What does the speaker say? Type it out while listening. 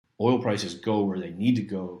oil prices go where they need to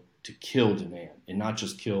go to kill demand, and not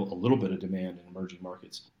just kill a little bit of demand in emerging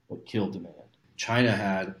markets, but kill demand. China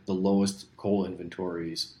had the lowest coal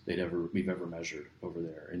inventories we've ever measured over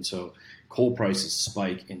there. And so coal prices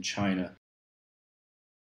spike in China.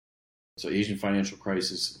 So Asian financial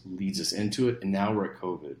crisis leads us into it, and now we're at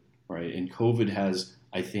COVID, right? And COVID has,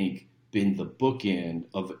 I think, been the bookend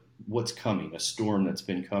of what's coming, a storm that's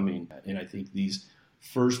been coming. And I think these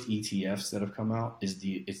first ETFs that have come out it's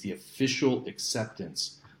the official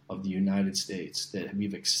acceptance of the United States that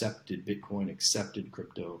we've accepted Bitcoin, accepted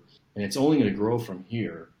crypto, and it's only going to grow from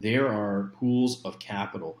here. There are pools of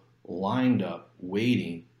capital lined up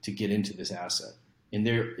waiting to get into this asset. And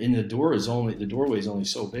the doorway is only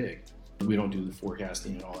so big. We don't do the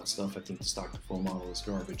forecasting and all that stuff. I think the stock to flow model is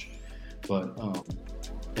garbage. But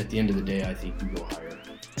at the end of the day, I think we go higher.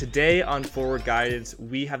 Today on Forward Guidance,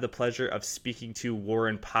 we have the pleasure of speaking to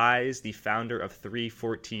Warren Pies, the founder of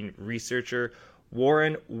 314 Researcher.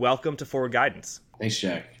 Warren, welcome to Forward Guidance. Thanks,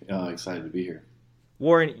 Jack. Excited to be here.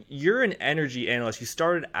 Warren, you're an energy analyst. You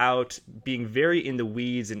started out being very in the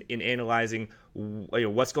weeds in analyzing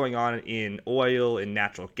what's going on in oil and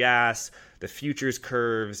natural gas, the futures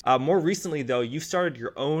curves. More recently, though, you started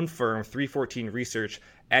your own firm, 314 Research,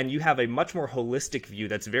 and you have a much more holistic view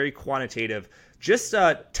that's very quantitative. Just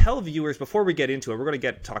tell viewers, before we get into it, we're going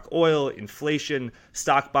to talk oil, inflation,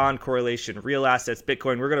 stock bond correlation, real assets,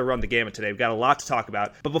 Bitcoin. We're going to run the gamut today. We've got a lot to talk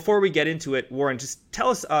about. But before we get into it, Warren, just tell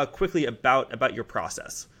us quickly about your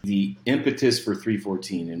process. The impetus for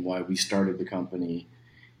 314 and why we started the company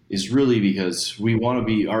is really because we want to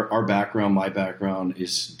be, our background, my background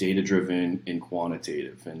is data-driven and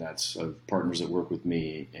quantitative, and that's partners that work with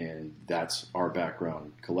me, and that's our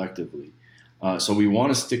background collectively. So we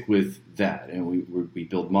want to stick with that, and we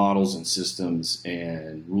build models and systems,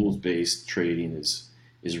 and rules-based trading is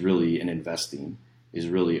really, and investing is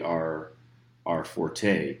really our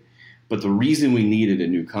forte. But the reason we needed a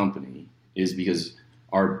new company is because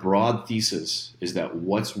our broad thesis is that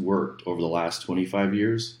what's worked over the last 25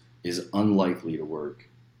 years is unlikely to work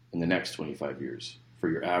in the next 25 years for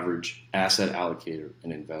your average asset allocator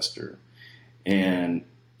and investor. And,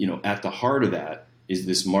 at the heart of that is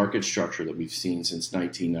this market structure that we've seen since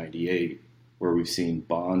 1998, where we've seen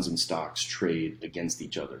bonds and stocks trade against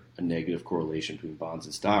each other, a negative correlation between bonds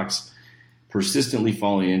and stocks, persistently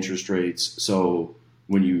falling interest rates. So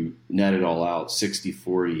when you net it all out,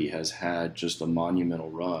 60-40 has had just a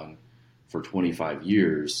monumental run for 25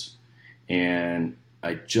 years. And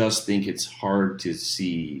I just think it's hard to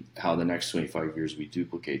see how the next 25 years we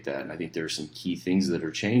duplicate that. And I think there are some key things that are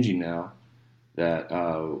changing now that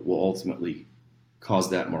will ultimately cause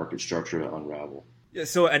that market structure to unravel. Yeah,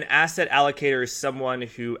 so an asset allocator is someone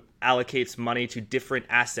who allocates money to different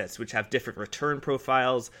assets, which have different return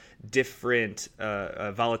profiles, different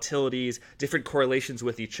volatilities, different correlations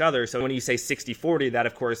with each other. So when you say 60-40, that,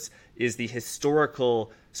 of course, is the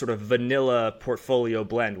historical sort of vanilla portfolio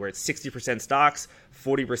blend, where it's 60% stocks,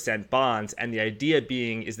 40% bonds. And the idea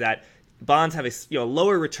being is that bonds have a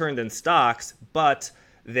lower return than stocks, but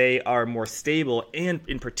they are more stable. And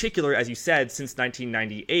in particular, as you said, since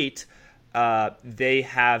 1998, they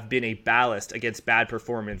have been a ballast against bad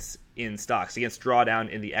performance in stocks, against drawdown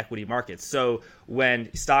in the equity markets. So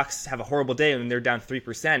when stocks have a horrible day and they're down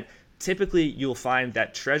 3%, typically you'll find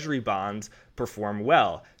that treasury bonds perform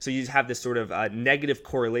well. So you have this sort of negative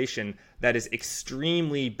correlation that is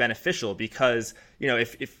extremely beneficial because,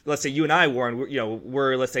 if let's say you and I, Warren,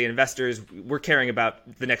 we're let's say investors, we're caring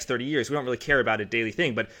about the next 30 years. We don't really care about a daily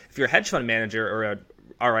thing. But if you're a hedge fund manager or a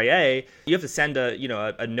RIA, you have to send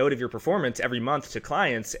a note of your performance every month to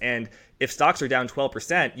clients. And if stocks are down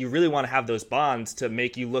 12%, you really want to have those bonds to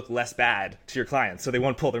make you look less bad to your clients so they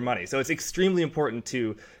won't pull their money. So it's extremely important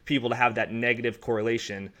to people to have that negative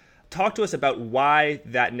correlation. Talk to us about why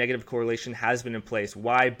that negative correlation has been in place,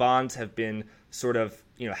 why bonds have been sort of,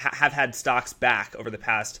 have had stocks back over the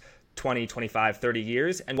past 20, 25, 30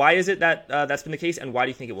 years. And why is it that that's been the case? And why do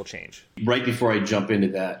you think it will change? Right before I jump into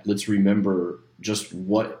that, let's remember just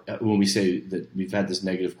when we say that we've had this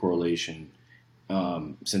negative correlation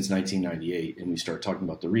since 1998 and we start talking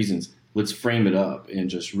about the reasons, let's frame it up and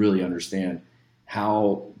just really understand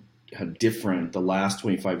how different the last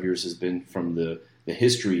 25 years has been from the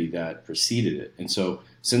history that preceded it. And so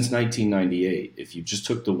since 1998, if you just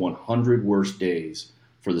took the 100 worst days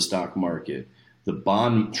for the stock market, the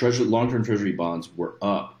long-term treasury bonds were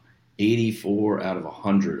up 84 out of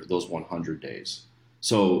 100 of those 100 days.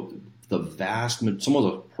 So it's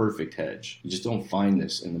almost a perfect hedge. You just don't find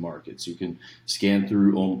this in the markets. You can scan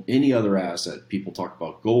through any other asset. People talk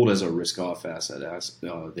about gold as a risk-off asset.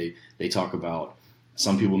 They talk about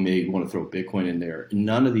Some people may want to throw Bitcoin in there.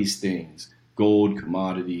 None of these things, gold,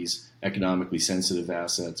 commodities, economically sensitive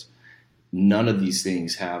assets, none of these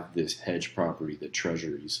things have this hedge property that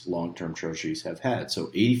treasuries, long-term treasuries have had. So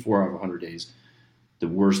 84 out of 100 days, the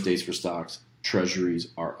worst days for stocks, treasuries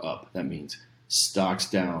are up. That means stocks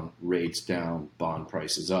down, rates down, bond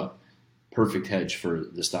prices up. Perfect hedge for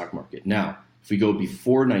the stock market. Now, if we go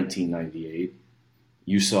before 1998,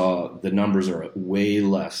 you saw the numbers are way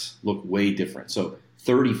less, look way different. So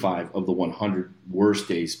 35 of the 100 worst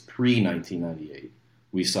days pre-1998,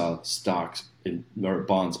 we saw stocks or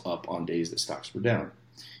bonds up on days that stocks were down.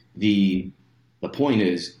 The point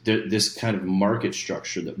is this kind of market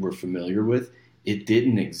structure that we're familiar with, it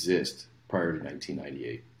didn't exist prior to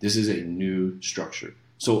 1998. This is a new structure.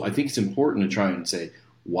 So I think it's important to try and say,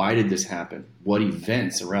 why did this happen? What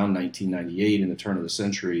events around 1998 and the turn of the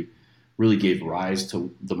century really gave rise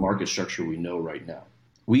to the market structure we know right now?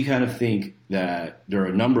 We kind of think that there are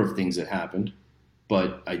a number of things that happened,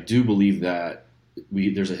 but I do believe that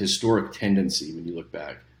there's a historic tendency when you look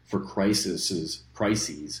back for crises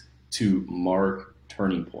to mark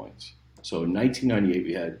turning points. So in 1998,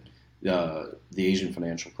 we had the Asian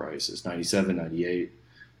financial crisis, 97, 98.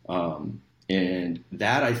 And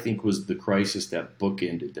that, I think, was the crisis that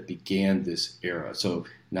bookended, that began this era. So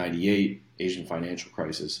 98, Asian financial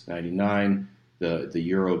crisis. 99, the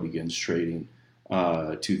euro begins trading.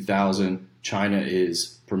 2000, China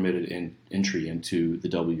is permitted entry into the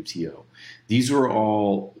WTO. These were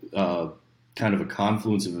all kind of a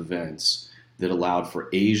confluence of events that allowed for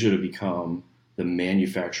Asia to become the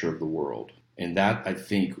manufacturer of the world. And that, I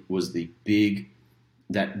think, was the big,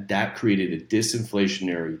 that created a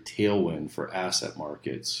disinflationary tailwind for asset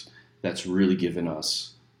markets that's really given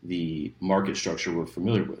us the market structure we're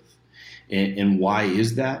familiar with. And why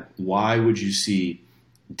is that? Why would you see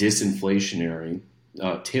disinflationary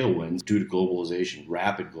tailwinds due to globalization,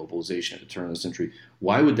 rapid globalization at the turn of the century?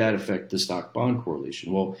 Why would that affect the stock-bond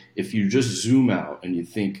correlation? Well, if you just zoom out and you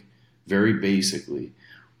think very basically,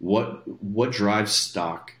 what drives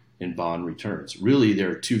stock and bond returns? Really,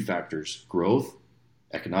 there are two factors: growth,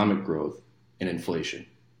 economic growth, and inflation.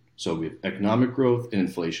 So we have economic growth and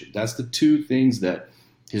inflation. That's the two things that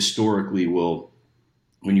historically will,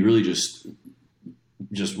 when you really just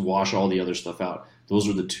wash all the other stuff out, those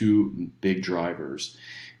are the two big drivers.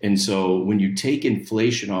 And so when you take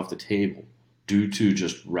inflation off the table due to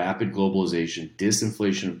just rapid globalization,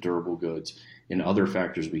 disinflation of durable goods, and other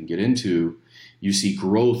factors we can get into, you see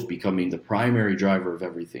growth becoming the primary driver of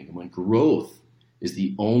everything. And when growth is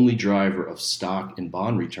the only driver of stock and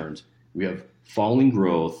bond returns, we have falling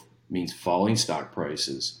growth means falling stock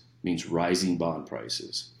prices, means rising bond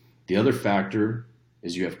prices. The other factor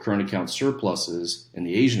is you have current account surpluses in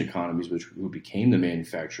the Asian economies, who became the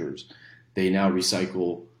manufacturers. They now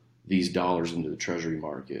recycle these dollars into the treasury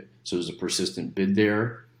market. So there's a persistent bid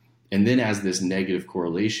there. And then as this negative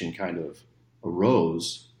correlation kind of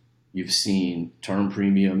arose, you've seen term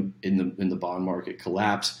premium in the bond market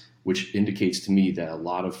collapse, which indicates to me that a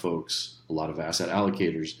lot of folks, a lot of asset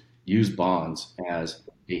allocators, use bonds as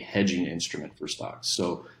a hedging instrument for stocks.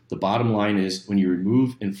 So the bottom line is, when you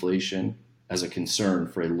remove inflation as a concern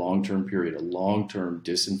for a long-term period, a long-term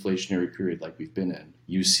disinflationary period like we've been in,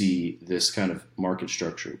 you see this kind of market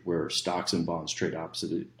structure where stocks and bonds trade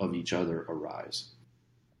opposite of each other arise.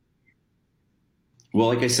 Well,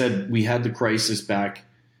 like I said, we had the crisis back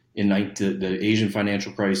in the Asian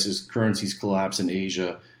financial crisis, currencies collapse in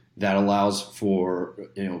Asia. That allows for,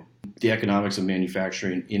 the economics of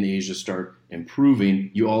manufacturing in Asia start improving.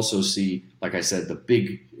 You also see, like I said, the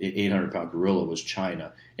big 800-pound gorilla was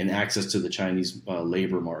China, and access to the Chinese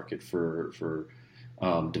labor market for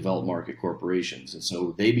developed market corporations. And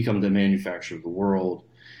so they become the manufacturer of the world.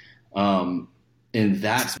 And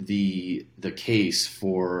that's the case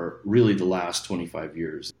for really the last 25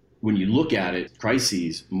 years. When you look at it,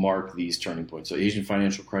 crises mark these turning points. So Asian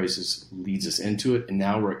financial crisis leads us into it, and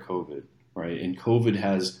now we're at COVID, right? And COVID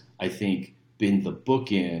has, I think, been the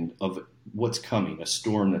bookend of what's coming, a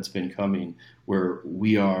storm that's been coming, where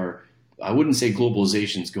we are, I wouldn't say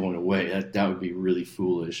globalization is going away. That would be really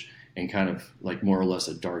foolish and kind of like more or less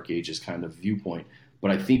a dark ages kind of viewpoint.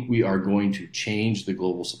 But I think we are going to change the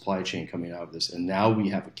global supply chain coming out of this. And now we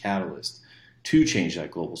have a catalyst to change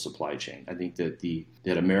that global supply chain. I think that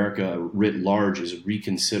that America writ large is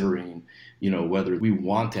reconsidering, whether we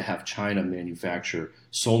want to have China manufacture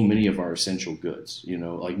so many of our essential goods.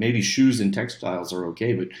 Like maybe shoes and textiles are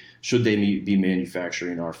okay, but should they be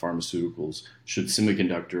manufacturing our pharmaceuticals? Should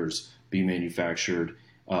semiconductors be manufactured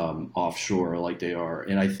offshore like they are?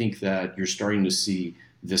 And I think that you're starting to see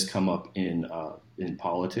this come up in in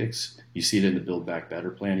politics. You see it in the Build Back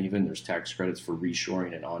Better plan even. There's tax credits for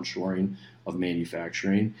reshoring and onshoring of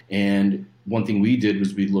manufacturing. And one thing we did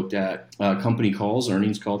was we looked at company calls,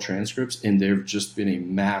 earnings call transcripts, and there have just been a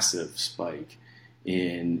massive spike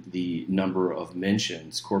in the number of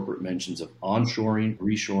mentions, corporate mentions of onshoring,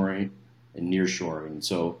 reshoring, and nearshoring.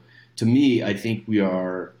 So to me, I think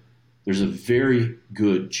there's a very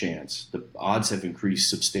good chance, the odds have increased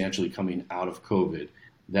substantially coming out of COVID,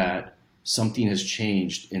 that something has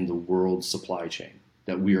changed in the world supply chain,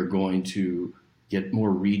 that we are going to get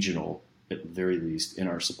more regional, at the very least, in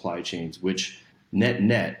our supply chains, which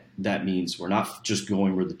net, that means we're not just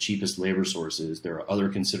going where the cheapest labor source is. There are other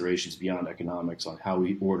considerations beyond economics on how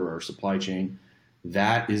we order our supply chain.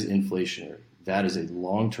 That is inflationary. That is a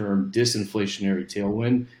long-term disinflationary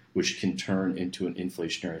tailwind, which can turn into an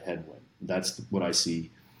inflationary headwind. That's what I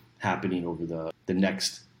see happening over the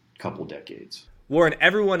next couple decades. Warren,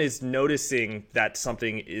 everyone is noticing that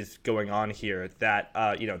something is going on here, that,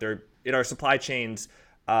 they're in our supply chains.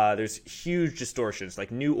 There's huge distortions,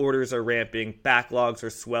 like new orders are ramping, backlogs are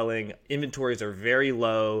swelling, inventories are very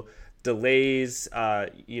low, delays,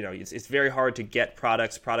 it's very hard to get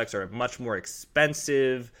products. Products are much more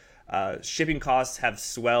expensive. Shipping costs have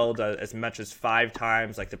swelled as much as 5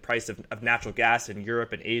 times. Like the price of natural gas in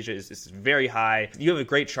Europe and Asia is very high. You have a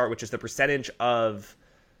great chart, which is the percentage of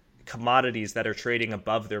commodities that are trading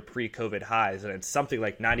above their pre-COVID highs, and it's something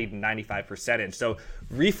like 90 to 95%. And so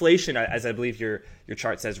reflation, as I believe your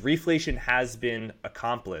chart says, reflation has been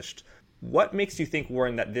accomplished. What makes you think,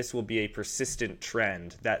 Warren, that this will be a persistent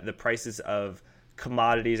trend, that the prices of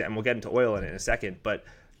commodities, and we'll get into oil in a second, but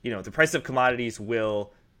the price of commodities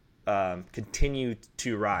will continue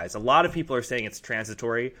to rise? A lot of people are saying it's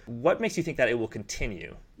transitory. What makes you think that it will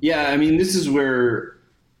continue? Yeah, I mean,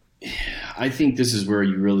 I think this is where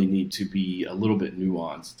you really need to be a little bit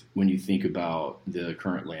nuanced when you think about the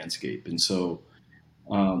current landscape. And so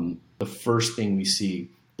the first thing we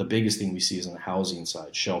see, the biggest thing we see is on the housing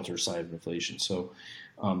side, shelter side of inflation. So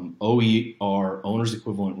OER, owner's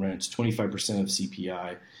equivalent rents, 25% of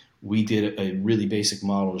CPI. We did a really basic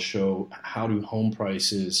model to show how do home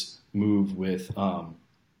prices move with,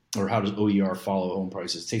 or how does OER follow home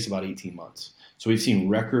prices. It takes about 18 months. So we've seen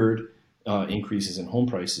record increases in home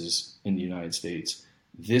prices in the United States.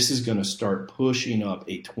 This is going to start pushing up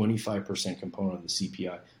a 25% component of the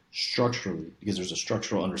CPI structurally, because there's a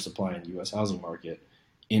structural undersupply in the U.S. housing market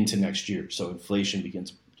into next year. So inflation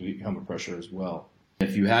begins to become a pressure as well.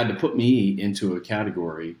 If you had to put me into a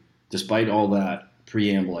category, despite all that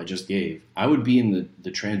preamble I just gave, I would be in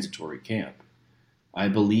the transitory camp. I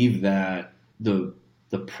believe that the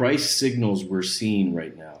price signals we're seeing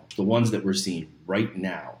right now, the ones that we're seeing right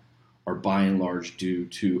now, are by and large due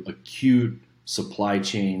to acute supply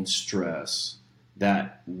chain stress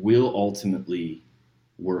that will ultimately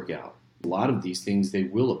work out. A lot of these things, they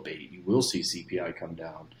will abate. You will see CPI come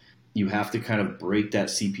down. You have to kind of break that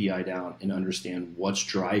CPI down and understand what's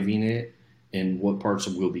driving it and what parts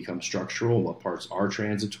will become structural, what parts are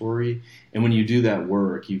transitory. And when you do that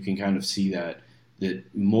work, you can kind of see that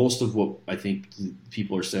most of what I think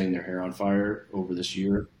people are setting their hair on fire over this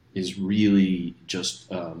year is really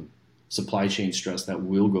just supply chain stress that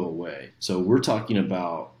will go away. So we're talking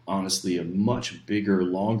about, honestly, a much bigger,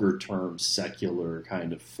 longer term secular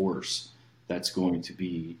kind of force that's going to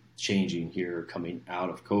be changing here coming out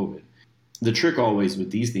of COVID. The trick always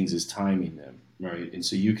with these things is timing them, right? And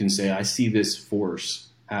so you can say, I see this force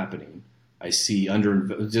happening. I see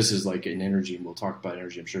this is like in energy, and we'll talk about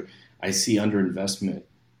energy, I'm sure. I see underinvestment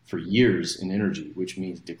for years in energy, which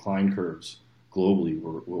means decline curves globally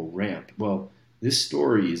will ramp. Well, this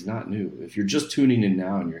story is not new. If you're just tuning in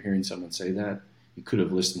now and you're hearing someone say that, you could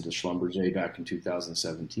have listened to Schlumberger back in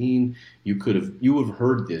 2017. You would have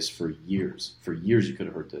heard this for years. For years, you could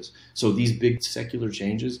have heard this. So these big secular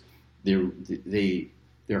changes,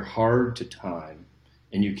 they're hard to time,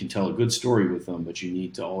 and you can tell a good story with them, but you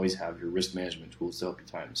need to always have your risk management tools to help you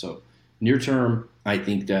time. So near term, I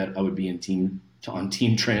think that I would be on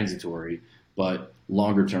team transitory, but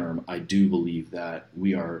longer term, I do believe that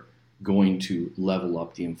we are going to level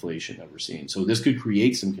up the inflation that we're seeing. So this could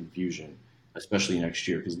create some confusion, especially next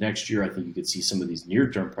year, because next year I think you could see some of these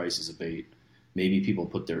near-term prices abate. Maybe people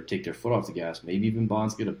take their foot off the gas. Maybe even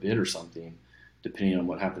bonds get a bid or something, depending on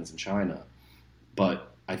what happens in China.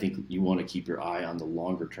 But I think you want to keep your eye on the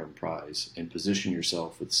longer-term prize and position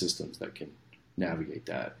yourself with systems that can navigate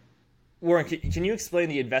that. Warren, can you explain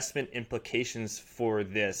the investment implications for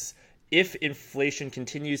this? If inflation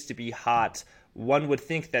continues to be hot, one would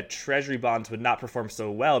think that treasury bonds would not perform so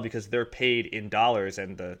well because they're paid in dollars,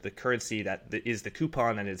 and the currency that is the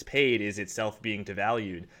coupon and is paid is itself being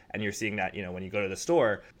devalued. And you're seeing that, when you go to the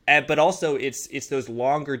store. But also it's those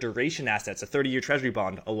longer duration assets, a 30-year treasury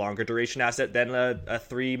bond, a longer duration asset than a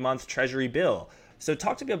 3-month treasury bill. So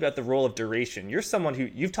talk to me about the role of duration. You're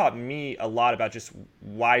someone you've taught me a lot about just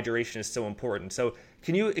why duration is so important. So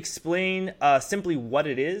can you explain simply what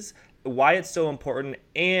it is, why it's so important,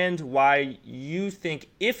 and why you think,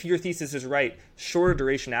 if your thesis is right, shorter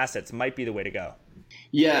duration assets might be the way to go?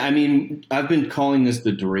 Yeah, I've been calling this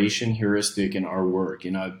the duration heuristic in our work,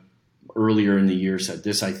 and I've earlier in the year said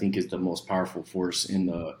this, I think, is the most powerful force in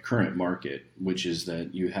the current market, which is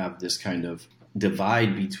that you have this kind of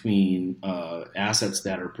divide between assets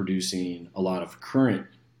that are producing a lot of current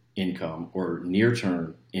income or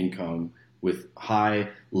near-term income with high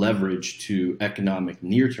leverage to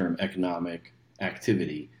near-term economic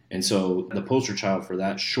activity. And so the poster child for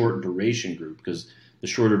that short duration group, because the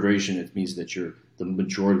shorter duration, it means that the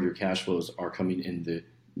majority of your cash flows are coming in the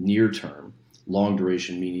near term. Long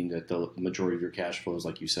duration, meaning that the majority of your cash flows,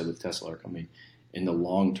 like you said with Tesla, are coming in the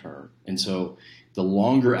long term. And so the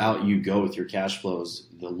longer out you go with your cash flows,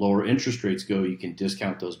 the lower interest rates go, you can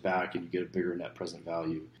discount those back and you get a bigger net present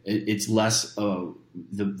value. It's less of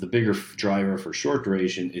the bigger driver for short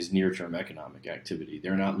duration is near-term economic activity.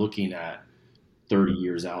 They're not looking at 30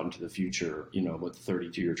 years out into the future, what the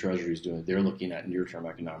 32-year treasury is doing. They're looking at near-term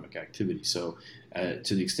economic activity. So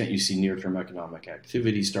to the extent you see near-term economic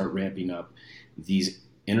activity start ramping up, these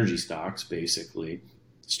energy stocks basically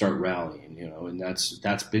start rallying, and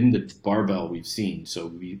that's been the barbell we've seen. So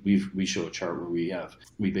we show a chart where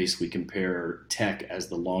we basically compare tech as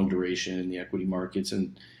the long duration in the equity markets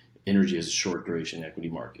and energy as a short duration equity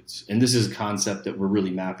markets. And this is a concept that we're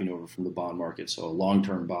really mapping over from the bond market. So a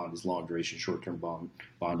long-term bond is long duration, short-term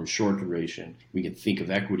bond is short duration. We can think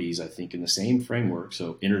of equities, I think, in the same framework.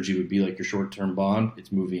 So energy would be like your short-term bond.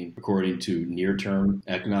 It's moving according to near-term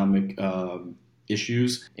economic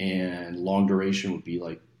issues, and long duration would be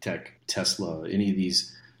like tech, Tesla, any of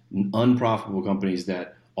these unprofitable companies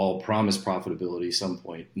that all promise profitability some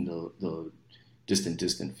point in the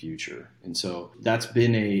distant future. And so that's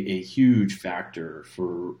been a huge factor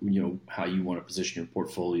for how you want to position your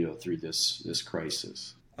portfolio through this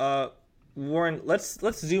crisis. Warren,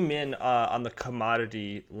 let's zoom in on the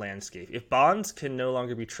commodity landscape. If bonds can no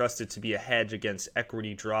longer be trusted to be a hedge against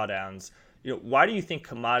equity drawdowns, why do you think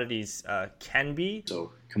commodities can be?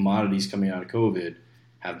 So commodities coming out of COVID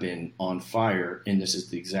have been on fire, and this is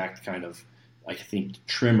the exact kind of, I think,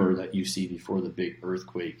 trimmer that you see before the big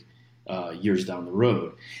earthquake years down the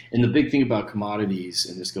road. And the big thing about commodities,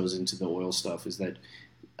 and this goes into the oil stuff, is that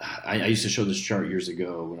I used to show this chart years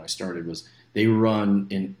ago when I started, was they run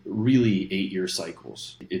in really 8-year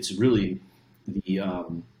cycles. It's really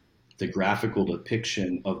the graphical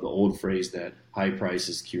depiction of the old phrase that high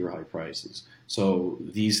prices cure high prices. So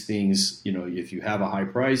these things, if you have a high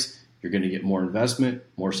price, you're going to get more investment,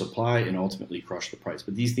 more supply, and ultimately crush the price.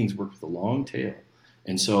 But these things work with a long tail.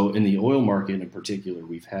 And so in the oil market in particular,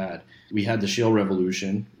 we had the shale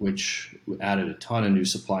revolution, which added a ton of new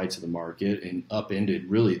supply to the market and upended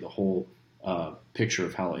really the whole picture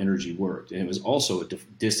of how energy worked. And it was also a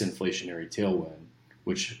disinflationary tailwind,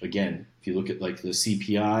 which, again, if you look at like the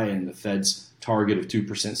CPI and the Fed's target of 2%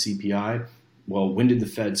 CPI, well, when did the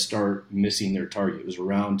Fed start missing their target? It was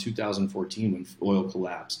around 2014 when oil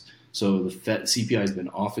collapsed. So the Fed CPI has been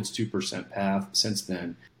off its 2% path since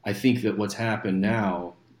then. I think that what's happened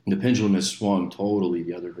now, the pendulum has swung totally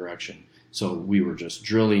the other direction. So we were just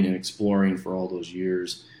drilling and exploring for all those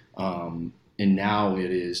years. And now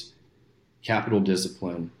it is capital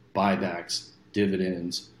discipline, buybacks,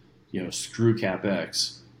 dividends, screw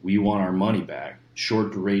CapEx. We want our money back.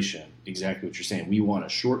 Short duration, exactly what you're saying. We want a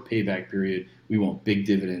short payback period. We want big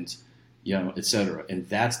dividends, et cetera. And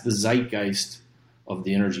that's the zeitgeist of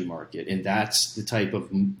the energy market. And that is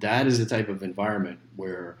the type of environment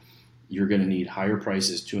where you're going to need higher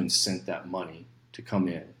prices to incent that money to come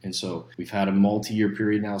in. And so we've had a multi-year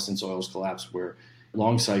period now since oil's collapsed where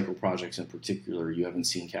long cycle projects in particular, you haven't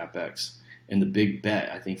seen CapEx. And the big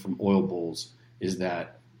bet, I think, from oil bulls is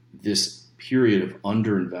that this period of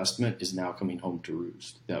underinvestment is now coming home to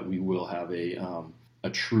roost, that we will have a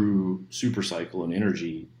true super cycle in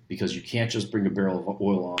energy, because you can't just bring a barrel of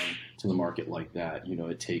oil on to the market like that.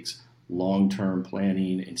 It takes long-term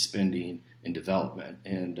planning and spending and development.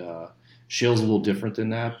 And shale's a little different than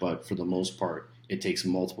that, but for the most part, it takes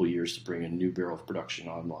multiple years to bring a new barrel of production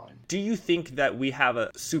online. Do you think that we have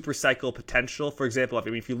a super cycle potential? For example,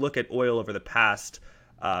 if you look at oil over the past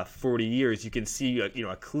 40 years, you can see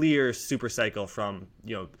a clear super cycle from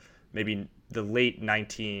maybe the late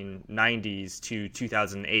 1990s to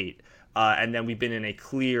 2008. And then we've been in a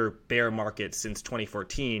clear bear market since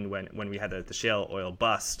 2014 when we had the shale oil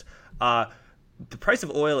bust. The price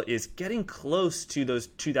of oil is getting close to those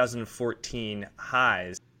 2014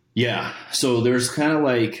 highs. Yeah. So there's kind of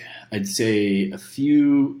like, I'd say, a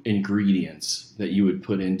few ingredients that you would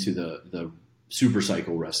put into the super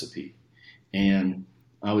cycle recipe. And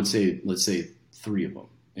I would say, let's say 3 of them.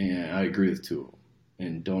 And I agree with 2 of them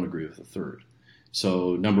and don't agree with the third.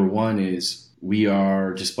 So number 1 is we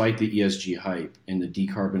are, despite the ESG hype and the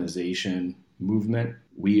decarbonization movement,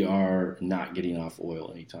 we are not getting off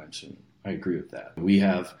oil anytime soon. I agree with that. We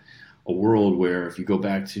have a world where if you go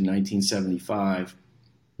back to 1975,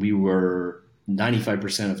 we were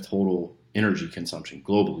 95% of total energy consumption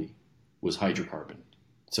globally was hydrocarbon.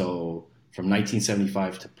 So from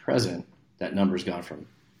 1975 to present, that number's gone from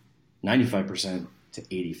 95% to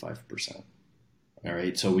 85%. All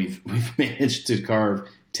right, so we've managed to carve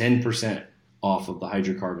 10% off of the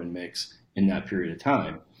hydrocarbon mix in that period of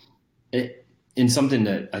time. And something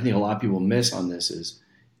that I think a lot of people miss on this is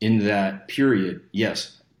in that period,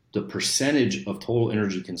 yes, the percentage of total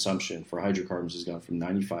energy consumption for hydrocarbons has gone from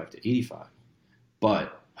 95 to 85,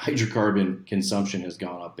 but hydrocarbon consumption has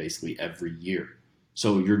gone up basically every year.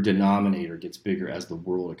 So your denominator gets bigger as the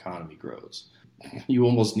world economy grows. You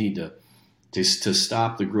almost need to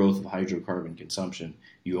stop the growth of hydrocarbon consumption.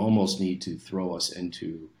 You almost need to throw us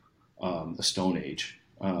into the Stone Age,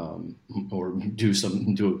 or do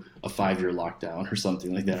a 5-year lockdown or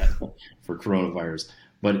something like that for coronavirus.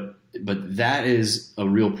 But that is a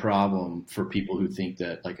real problem for people who think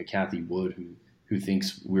that, like a Cathie Wood, who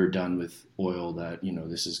thinks we're done with oil, that,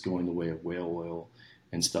 this is going the way of whale oil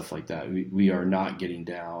and stuff like that. We are not getting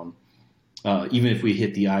down. Even if we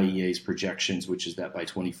hit the IEA's projections, which is that by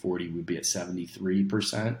 2040 we'd be at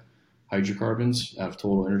 73% hydrocarbons out of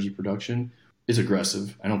total energy production, is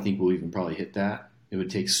aggressive. I don't think we'll even probably hit that. It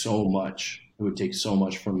would take so much. It would take so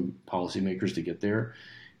much from policymakers to get there.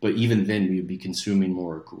 But even then, we would be consuming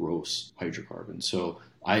more gross hydrocarbons. So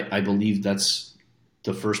I believe that's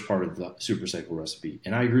the first part of the supercycle recipe,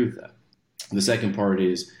 and I agree with that. The second part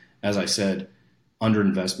is, as I said,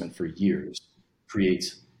 underinvestment for years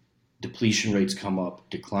creates depletion rates come up,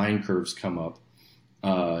 decline curves come up,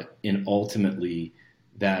 and ultimately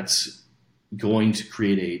that's going to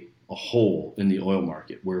create a hole in the oil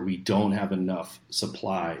market where we don't have enough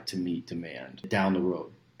supply to meet demand down the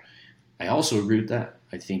road. I also agree with that.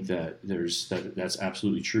 I think that that's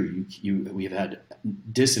absolutely true. We have had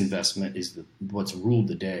disinvestment is what's ruled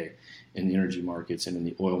the day in the energy markets and in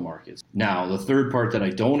the oil markets. Now, the third part that I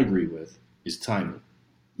don't agree with is timing.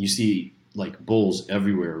 You see like bulls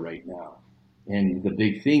everywhere right now. And the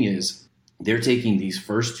big thing is they're taking these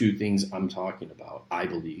first 2 things I'm talking about, I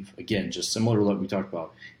believe, again, just similar to what we talked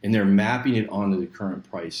about, and they're mapping it onto the current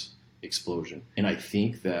price explosion. And I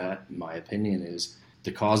think that, my opinion is,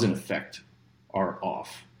 the cause and effect are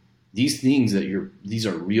off. These things these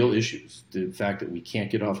are real issues. The fact that we can't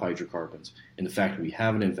get off hydrocarbons and the fact that we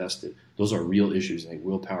haven't invested, those are real issues, and they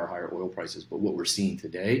will power higher oil prices. But what we're seeing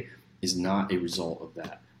today is not a result of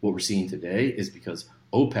that. What we're seeing today is because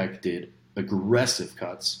OPEC did aggressive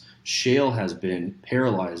cuts. Shale has been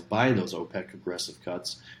paralyzed by those OPEC aggressive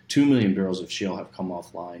cuts. 2 million barrels of shale have come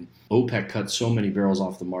offline. OPEC cut so many barrels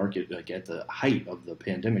off the market. Like at the height of the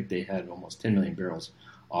pandemic, they had almost 10 million barrels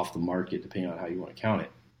off the market, depending on how you want to count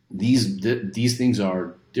it. These things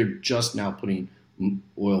they're just now putting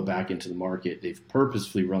oil back into the market. They've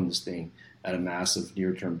purposefully run this thing at a massive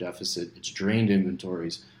near-term deficit. It's drained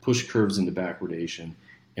inventories, pushed curves into backwardation,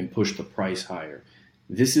 and pushed the price higher.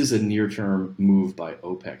 This is a near-term move by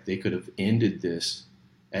OPEC. They could have ended this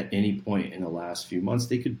at any point in the last few months.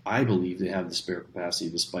 I believe they have the spare capacity,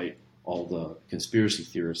 despite all the conspiracy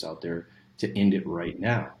theorists out there, to end it right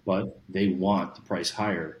now. But they want the price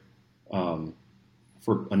higher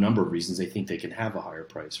for a number of reasons. They think they can have a higher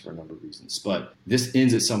price for a number of reasons. But this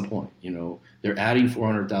ends at some point. They're adding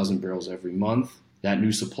 400,000 barrels every month. That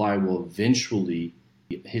new supply will eventually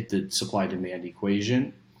hit the supply-demand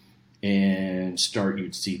equation and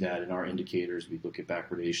you'd see that in our indicators. We look at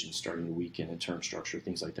backwardation starting to weaken and term structure,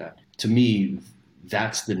 things like that. To me,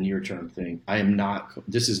 that's the near-term thing.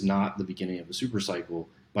 This is not the beginning of a super cycle.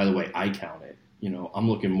 By the way, I count it. I'm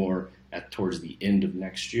looking more at towards the end of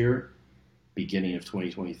next year, beginning of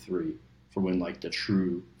 2023, for when the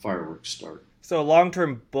true fireworks start. So a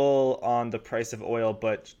long-term bull on the price of oil,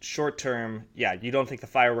 but short-term, you don't think the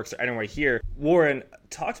fireworks are anywhere here. Warren,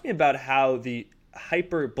 talk to me about how the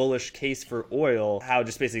hyper bullish case for oil, how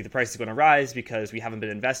just basically the price is going to rise because we haven't been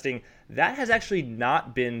investing, that has actually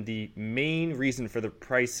not been the main reason for the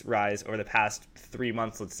price rise over the past 3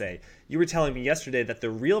 months, let's say. You were telling me yesterday that the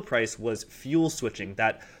real price was fuel switching,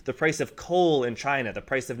 that the price of coal in China, the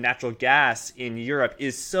price of natural gas in Europe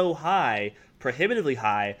is so high, prohibitively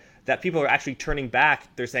high, that people are actually turning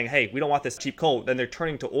back. They're saying, hey, we don't want this cheap coal. Then they're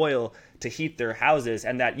turning to oil to heat their houses.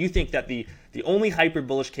 And that you think that the only hyper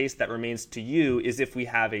bullish case that remains to you is if we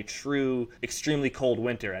have a true, extremely cold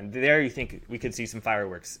winter. And there you think we could see some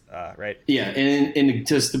fireworks, right? Yeah. And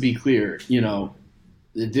just to be clear,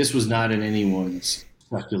 this was not in anyone's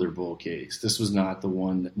secular bull case. This was not the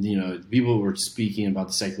one, people were speaking about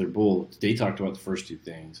the secular bull. They talked about the first two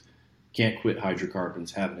things. Can't quit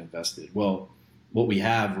hydrocarbons, haven't invested. Well, what we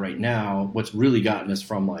have right now, what's really gotten us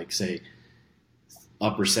from like, say,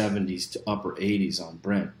 upper 70s to upper 80s on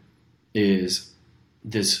Brent is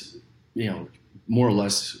this, more or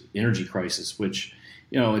less energy crisis, which,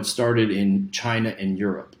 it started in China and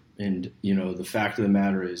Europe. And, the fact of the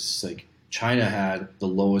matter is like China had the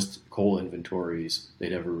lowest coal inventories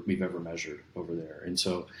we've ever measured over there. And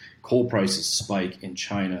so coal prices spike in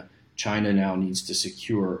China. China now needs to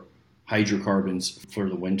secure hydrocarbons for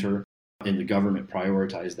the winter, and the government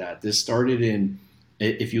prioritized that. This started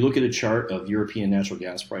if you look at a chart of European natural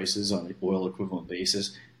gas prices on an oil equivalent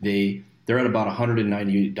basis, they're at about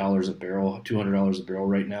 $198 a barrel, $200 a barrel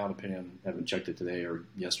right now, depending on, I haven't checked it today or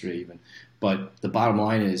yesterday even. But the bottom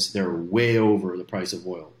line is they're way over the price of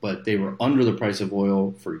oil, but they were under the price of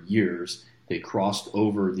oil for years. They crossed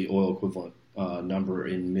over the oil equivalent number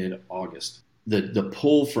in mid-August. The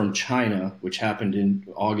pull from China, which happened in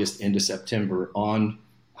August into September on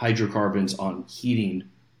hydrocarbons, on heating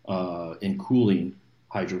and cooling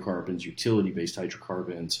hydrocarbons, utility-based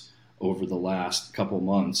hydrocarbons over the last couple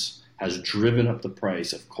months has driven up the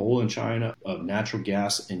price of coal in China, of natural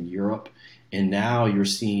gas in Europe, and now you're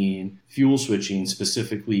seeing fuel switching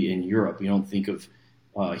specifically in Europe. You don't think of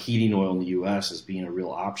heating oil in the U.S. as being a real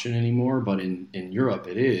option anymore, but in Europe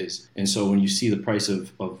it is. And so when you see the price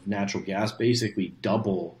of natural gas basically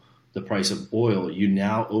double the price of oil, you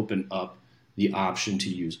now open up the option to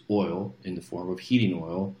use oil in the form of heating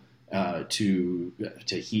oil to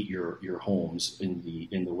heat your homes in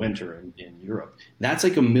the winter in Europe. That's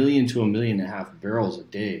like 1 million to 1.5 million barrels a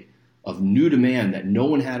day of new demand that no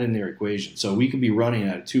one had in their equation. So we could be running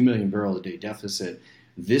at a 2 million barrel a day deficit.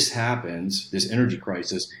 This happens, this energy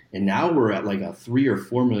crisis, and now we're at like a 3 or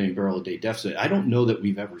 4 million barrel a day deficit. I don't know that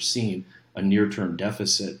we've ever seen a near-term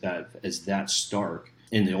deficit that is that stark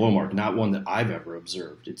in the oil market, not one that I've ever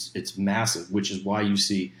observed. It's massive, which is why you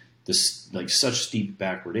see this like such steep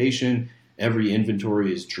backwardation. Every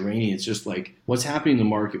inventory is draining. It's just like what's happening in the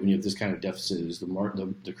market when you have this kind of deficit is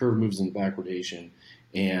the curve moves in backwardation,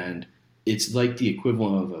 and it's like the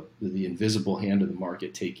equivalent of the invisible hand of the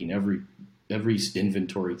market taking every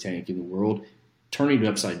inventory tank in the world, turning it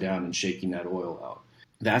upside down and shaking that oil out.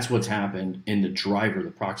 That's what's happened, and the driver,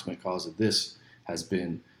 the proximate cause of this has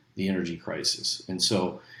been the energy crisis. And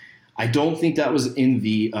so I don't think that was in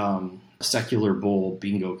the secular bull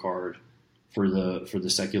bingo card for the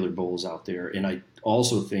secular bulls out there. And I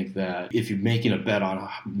also think that if you're making a bet on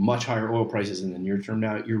much higher oil prices in the near term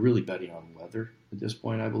now, you're really betting on weather at this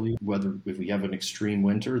point, I believe. If we have an extreme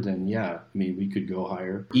winter, then yeah, I mean, we could go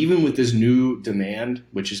higher. Even with this new demand,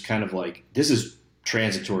 which is kind of like, this is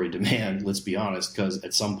transitory demand, let's be honest, because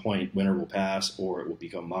at some point winter will pass or it will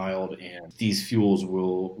become mild, and these fuels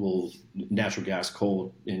will natural gas,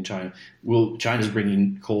 coal in China's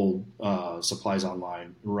bringing coal supplies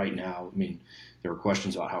online right now. I mean, there are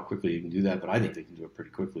questions about how quickly you can do that, but I think they can do it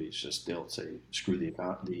pretty quickly. It's just they'll say screw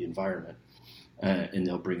the environment, and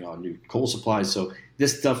they'll bring on new coal supplies. So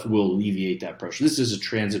this stuff will alleviate that pressure. This is a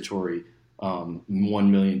transitory 1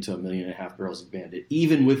 million to 1.5 million barrels of demand.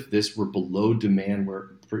 Even with this, we're below demand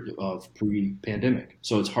of pre-pandemic.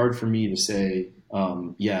 So it's hard for me to say,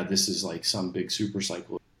 this is like some big super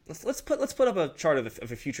cycle. Let's put up a chart of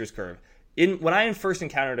a futures curve. When I first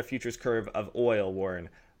encountered a futures curve of oil, Warren,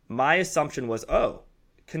 my assumption was,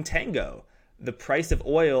 contango. The price of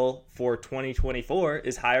oil for 2024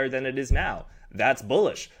 is higher than it is now. That's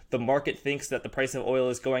bullish. The market thinks that the price of oil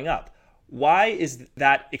is going up. Why is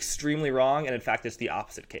that extremely wrong? And in fact, it's the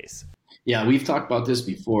opposite case. Yeah, we've talked about this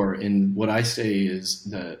before. And what I say is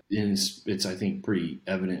that it's, I think, pretty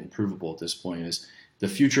evident and provable at this point is the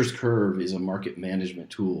futures curve is a market management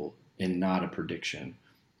tool and not a prediction.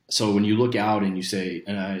 So when you look out and you say,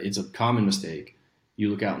 and it's a common mistake, you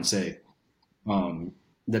look out and say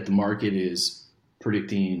that the market is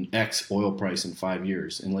predicting X oil price in 5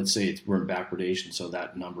 years, and let's say we're in backwardation, so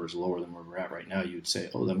that number is lower than where we're at right now, you'd say,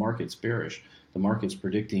 oh, the market's bearish. The market's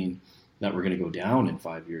predicting that we're going to go down in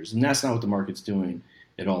 5 years. And that's not what the market's doing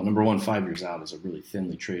at all. Number one, 5 years out is a really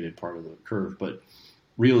thinly traded part of the curve. But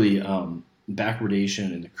really,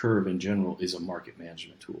 backwardation and the curve in general is a market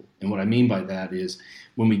management tool. And what I mean by that is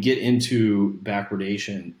when we get into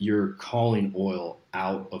backwardation, you're calling oil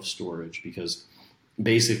out of storage because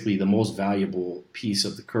basically the most valuable piece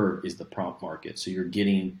of the curve is the prompt market. So you're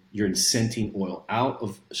incenting oil out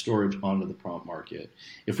of storage onto the prompt market.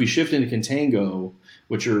 If we shift into contango,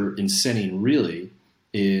 what you're incenting really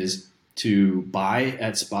is to buy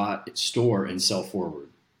at spot, store, and sell forward,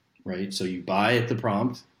 right? So you buy at the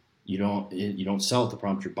prompt, you don't sell at the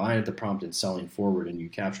prompt, you're buying at the prompt and selling forward, and you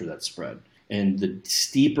capture that spread. And the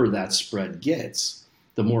steeper that spread gets,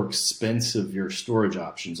 the more expensive your storage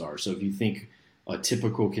options are. So if you think a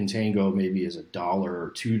typical contango maybe is $1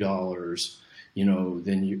 or $2,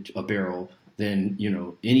 then a barrel, then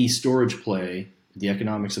any storage play, the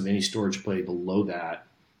economics of any storage play below that,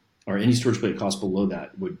 or any storage play cost below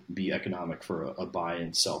that, would be economic for a buy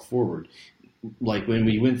and sell forward. Like when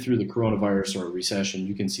we went through the coronavirus or a recession,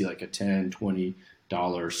 you can see like a $10,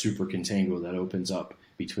 $20 super contango that opens up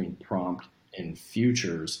between prompt and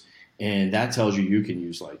futures, and that tells you you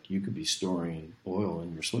could be storing oil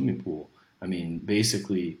in your swimming pool. I mean,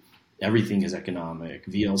 basically, everything is economic,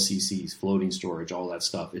 VLCCs, floating storage, all that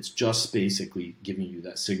stuff. It's just basically giving you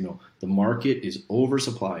that signal. The market is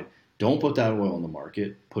oversupplied. Don't put that oil in the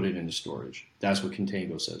market. Put it into storage. That's what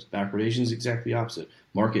contango says. Backwardation is exactly the opposite.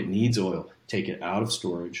 Market needs oil. Take it out of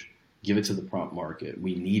storage. Give it to the prompt market.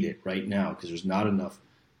 We need it right now because there's not enough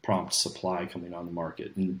prompt supply coming on the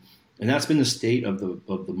market. And that's been the state of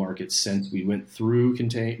the market since we went through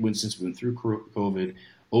COVID.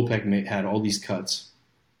 OPEC had all these cuts,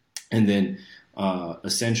 and then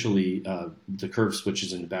essentially the curve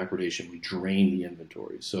switches into backwardation. We drain the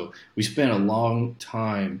inventory. So we spent a long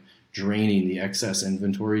time draining the excess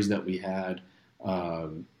inventories that we had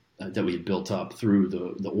built up through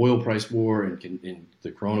the oil price war and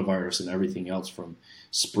the coronavirus and everything else from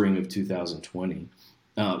spring of 2020.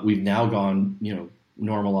 We've now gone,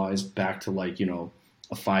 normalized back to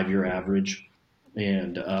a 5-year average,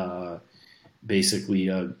 and basically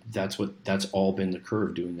that's all been the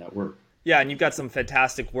curve doing that work. Yeah, and you've got some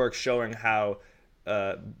fantastic work showing how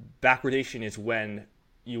backwardation is when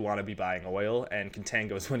you want to be buying oil and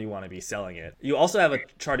contango is when you want to be selling it. You also have a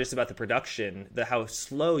chart just about the production, how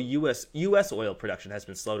slow U.S. oil production has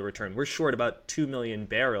been slow to return. We're short about 2 million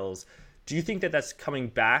barrels. Do you think that that's coming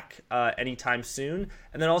back anytime soon?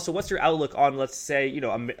 And then also, what's your outlook on, let's say,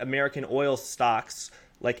 American oil stocks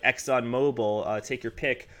like ExxonMobil, take your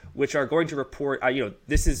pick, which are going to report,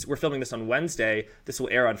 we're filming this on Wednesday. This will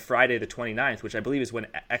air on Friday, the 29th, which I believe is when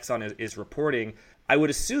Exxon is reporting. I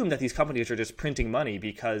would assume that these companies are just printing money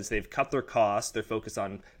because they've cut their costs. They're focused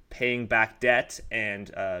on paying back debt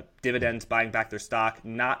and dividends, buying back their stock,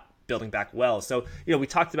 not building back wells. So, we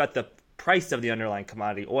talked about the price of the underlying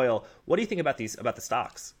commodity oil. What do you think about the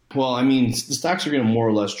stocks? Well, I mean, the stocks are going to more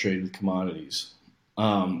or less trade with commodities.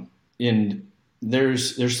 And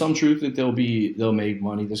there's some truth that they'll make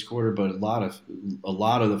money this quarter, but a lot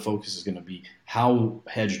of the focus is going to be how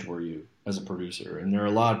hedged were you as a producer. And there are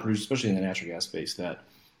a lot of producers, especially in the natural gas space, that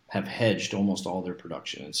have hedged almost all their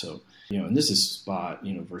production. And so, and this is spot,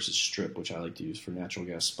 versus strip, which I like to use for natural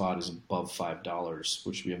gas. Spot is above $5,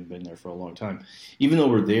 which we haven't been there for a long time. Even though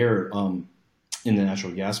we're there in the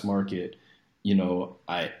natural gas market, you're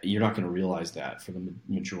not going to realize that for the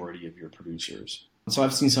majority of your producers. So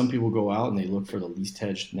I've seen some people go out and they look for the least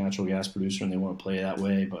hedged natural gas producer and they want to play that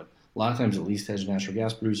way. But a lot of times the least hedged natural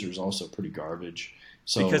gas producer is also pretty garbage.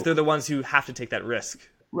 So, because they're the ones who have to take that risk.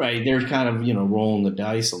 Right. They're kind of, rolling the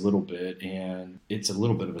dice a little bit, and it's a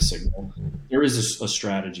little bit of a signal. There is a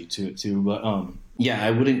strategy to it too. But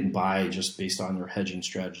I wouldn't buy just based on their hedging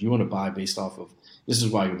strategy. You want to buy based off of, this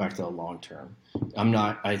is why I go back to the long term.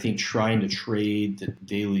 I think trying to trade the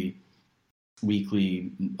daily,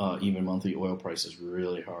 weekly, even monthly oil price is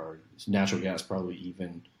really hard. Natural gas probably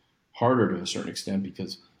even harder to a certain extent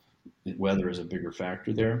because weather is a bigger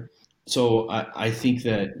factor there. So I think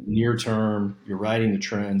that near term, you're riding the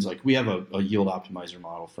trends. Like we have a yield optimizer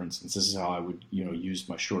model, for instance. This is how I would use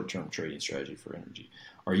my short-term trading strategy for energy.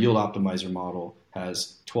 Our yield optimizer model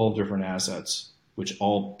has 12 different assets, which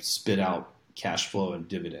all spit out cash flow and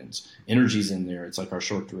dividends. Energy's in there. It's like our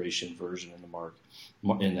short duration version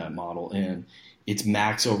in that model. And it's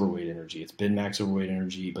max overweight energy. It's been max overweight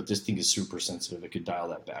energy, but this thing is super sensitive. It could dial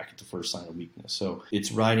that back at the first sign of weakness. So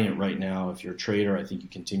it's riding it right now. If you're a trader, I think you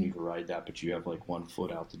continue to ride that, but you have like 1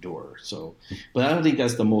 foot out the door. So, but I don't think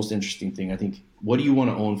that's the most interesting thing. I think what do you want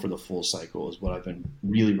to own for the full cycle is what I've been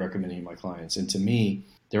really recommending to my clients. And to me,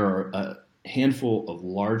 there are a handful of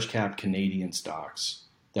large cap Canadian stocks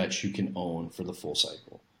that you can own for the full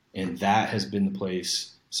cycle. And that has been the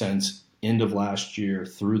place since end of last year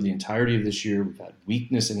through the entirety of this year. We've had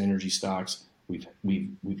weakness in energy stocks. We've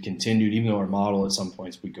continued, even though our model at some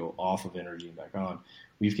points we go off of energy and back on,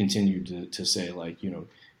 we've continued to say, like, you know,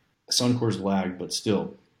 Suncor's lagged, but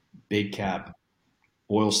still big cap,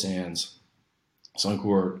 oil sands,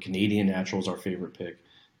 Suncor, Canadian Natural is our favorite pick.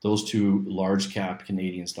 Those two large cap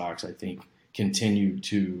Canadian stocks, I think, continue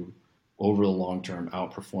to, over the long term,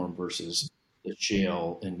 outperform versus the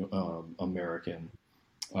shale and American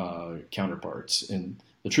counterparts. And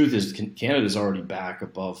the truth is Canada's already back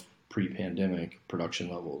above pre-pandemic production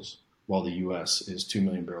levels, while the U.S. is 2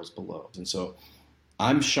 million barrels below. And so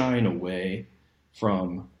I'm shying away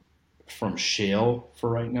from shale for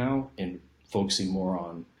right now and focusing more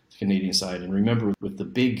on the Canadian side. And remember, with the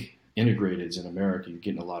big integrateds in America, you're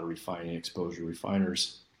getting a lot of refining exposure.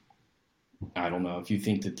 Refiners, I don't know, if you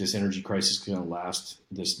think that this energy crisis is going to last,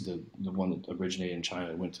 the one that originated in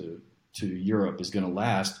China went to Europe is going to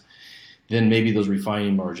last, then maybe those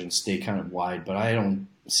refining margins stay kind of wide. But I don't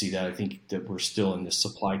see that. I think that we're still in this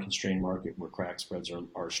supply constrained market where crack spreads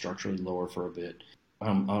are structurally lower for a bit. I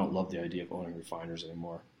don't love the idea of owning refiners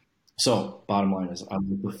anymore. So bottom line is,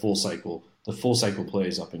 the full cycle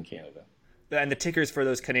plays up in Canada. And the tickers for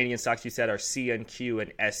those Canadian stocks you said are CNQ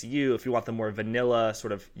and SU. If you want the more vanilla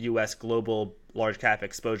sort of U.S. global large cap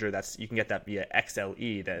exposure, you can get that via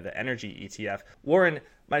XLE, the energy ETF. Warren,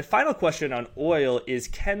 my final question on oil is,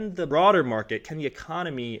 can the broader market, can the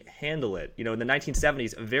economy handle it? You know, in the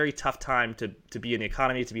 1970s, a very tough time to be in the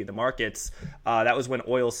economy, to be in the markets. That was when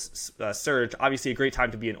oil surged. Obviously a great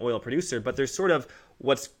time to be an oil producer, but there's sort of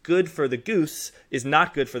what's good for the goose is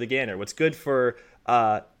not good for the gander. What's good for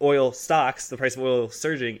oil stocks, the price of oil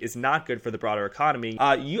surging, is not good for the broader economy.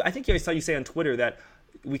 I think I saw you say on Twitter that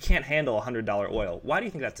we can't handle $100 oil. Why do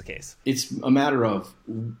you think that's the case? It's a matter of,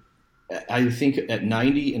 I think at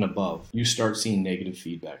 90 and above, you start seeing negative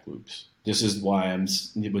feedback loops. This is why I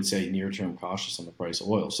would say near-term cautious on the price of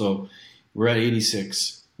oil. So we're at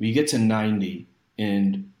 86. We get to 90,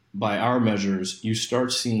 and by our measures, you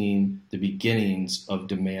start seeing the beginnings of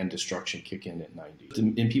demand destruction kick in at 90.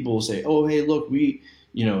 And people will say, oh, hey, look, the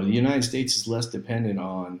United States is less dependent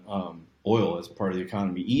on oil as part of the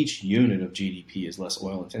economy. Each unit of GDP is less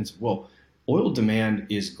oil intensive. Well, oil demand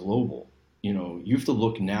is global. You know, you have to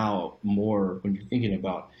look now more when you're thinking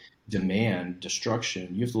about demand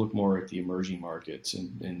destruction. You have to look more at the emerging markets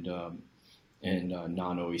and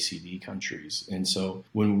non-OECD countries. And so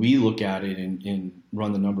when we look at it and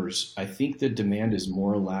run the numbers, I think the demand is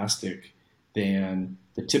more elastic than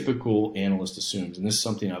the typical analyst assumes. And this is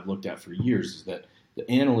something I've looked at for years, is that the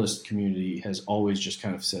analyst community has always just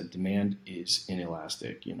kind of said demand is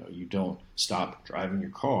inelastic. You know, you don't stop driving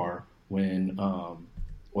your car when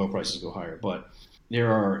oil prices go higher. But there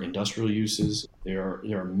are industrial uses. There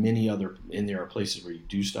are many other, and there are places where you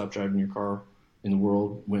do stop driving your car in the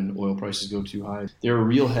world when oil prices go too high. There are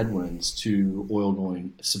real headwinds to oil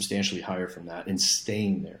going substantially higher from that and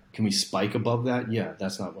staying there. Can we spike above that? Yeah,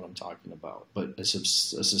 that's not what I'm talking about. But a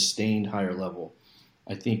sustained higher level.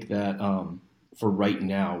 I think that for right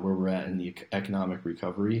now, where we're at in the economic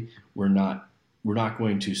recovery, we're not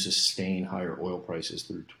going to sustain higher oil prices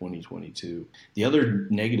through 2022. The other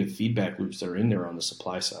negative feedback loops that are in there on the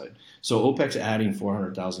supply side. So OPEC's adding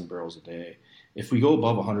 400,000 barrels a day. If we go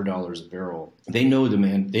above $100 a barrel, they know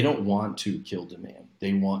demand. They don't want to kill demand.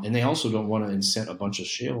 And they also don't want to incent a bunch of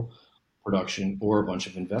shale production or a bunch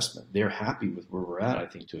of investment. They're happy with where we're at, I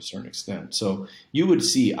think, to a certain extent. So you would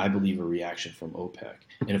see, I believe, a reaction from OPEC.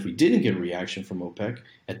 And if we didn't get a reaction from OPEC,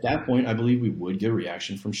 at that point, I believe we would get a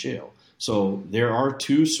reaction from shale. So there are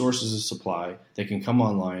two sources of supply that can come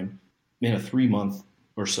online in a 3-month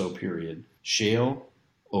or so period: shale,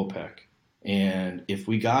 OPEC. And if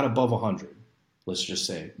we got above 100, let's just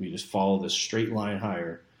say we just follow this straight line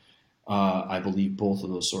higher, I believe both of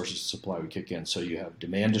those sources of supply would kick in. So you have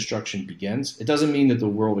demand destruction begins. It doesn't mean that the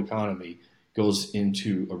world economy goes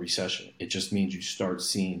into a recession. It just means you start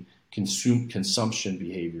seeing consumption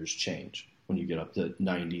behaviors change. When you get up to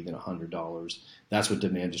 90, then $100, that's what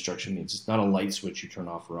demand destruction means. It's not a light switch you turn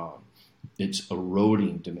off or on. It's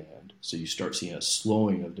eroding demand. So you start seeing a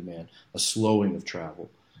slowing of demand, a slowing of travel.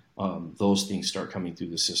 those things start coming through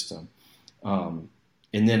the system.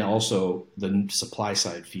 And then also the supply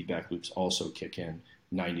side feedback loops also kick in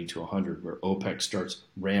 90 to 100, where OPEC starts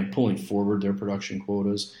pulling forward their production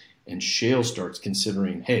quotas, and shale starts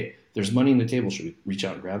considering, hey, there's money in the table. Should we reach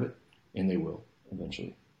out and grab it? And they will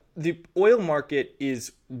eventually. The oil market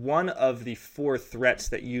is one of the four threats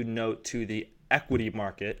that you note to the equity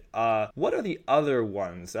market. What are the other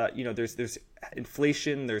ones? There's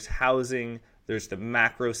inflation, there's housing, there's the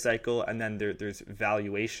macro cycle, and then there's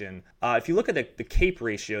valuation. If you look at the CAPE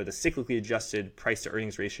ratio, the cyclically adjusted price to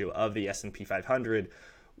earnings ratio of the S&P 500,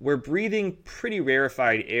 we're breathing pretty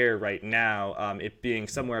rarefied air right now, it being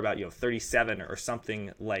somewhere about 37 or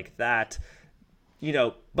something like that.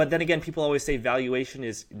 But then again, people always say valuation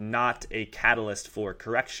is not a catalyst for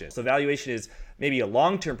correction. So valuation is maybe a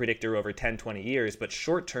long-term predictor over 10, 20 years, but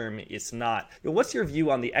short-term it's not. What's your view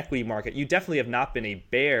on the equity market? You definitely have not been a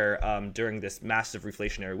bear during this massive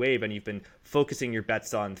reflationary wave, and you've been focusing your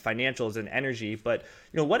bets on financials and energy. But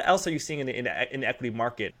what else are you seeing in the equity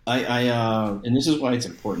market? And this is why it's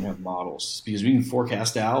important to have models, because we can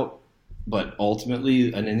forecast out, but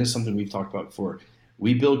ultimately, and this is something we've talked about before,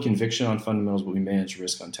 we build conviction on fundamentals, but we manage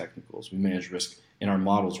risk on technicals. We manage risk, and our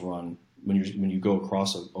models run when you go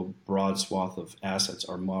across a broad swath of assets.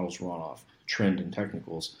 Our models run off trend and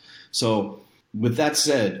technicals. So, with that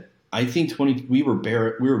said, I think we were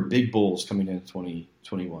big bulls coming into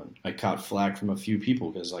 2021. I caught flack from a few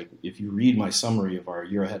people because, if you read my summary of our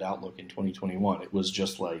year ahead outlook in 2021, it was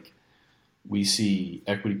just like we see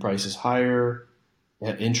equity prices higher,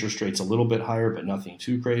 interest rates a little bit higher, but nothing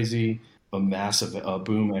too crazy. A massive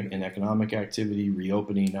boom in economic activity,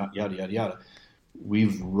 reopening, yada, yada, yada.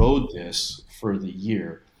 We've rode this for the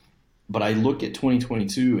year. But I look at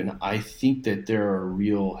 2022, and I think that there are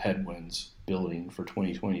real headwinds building for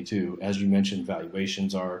 2022. As you mentioned,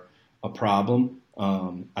 valuations are a problem.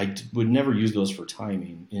 I would never use those for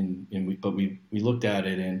timing, but we looked at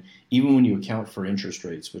it, and even when you account for interest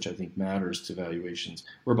rates, which I think matters to valuations,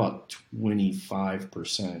 we're about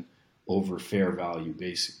 25% over fair value,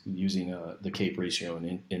 using the CAPE ratio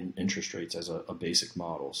and interest rates as a basic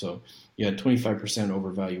model. So you had 25%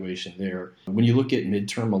 overvaluation there. When you look at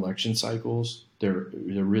midterm election cycles, they're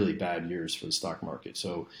really bad years for the stock market.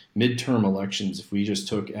 So midterm elections, if we just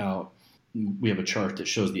took out, we have a chart that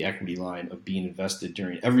shows the equity line of being invested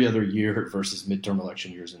during every other year versus midterm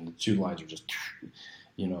election years, and the two lines are just,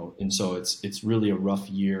 and so it's really a rough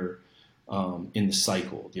year. In the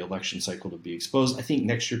cycle, the election cycle, to be exposed. I think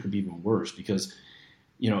next year could be even worse because,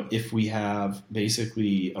 if we have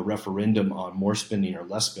basically a referendum on more spending or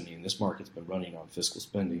less spending, this market's been running on fiscal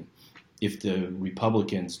spending. If the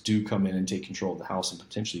Republicans do come in and take control of the House and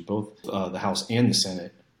potentially both the House and the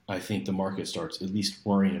Senate, I think the market starts at least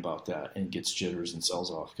worrying about that and gets jitters and sells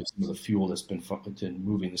off because the fuel that's been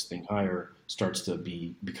moving this thing higher starts to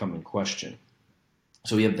become in question.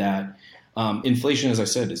 So we have that. Inflation, as I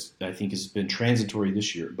said, I think has been transitory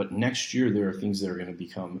this year, but next year there are things that are going to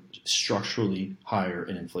become structurally higher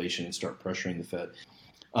in inflation and start pressuring the Fed.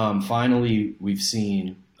 Finally, we've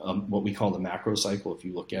seen what we call the macro cycle. If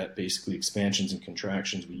you look at basically expansions and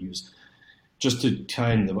contractions, we use just to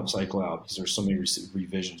time the cycle out because there's so many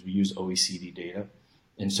revisions. We use OECD data.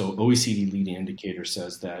 And so OECD leading indicator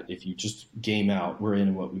says that if you just game out, we're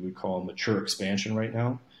in what we would call mature expansion right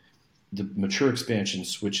now. The mature expansion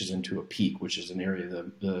switches into a peak, which is an area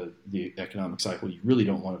of the economic cycle you really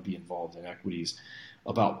don't want to be involved in equities,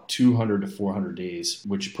 about 200 to 400 days,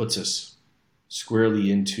 which puts us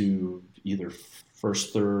squarely into either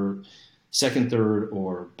second third,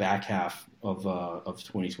 or back half of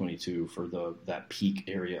 2022 for that peak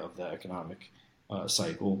area of the economic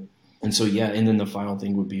cycle. And so, and then the final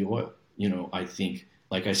thing would be oil. I think,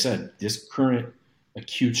 like I said, this current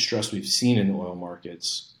acute stress we've seen in the oil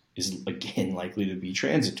markets is again likely to be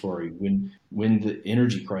transitory when the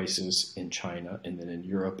energy crisis in China and then in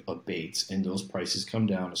Europe abates and those prices come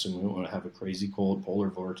down, assuming we don't want to have a crazy cold polar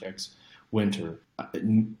vortex winter.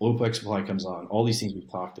 OPEC supply comes on, all these things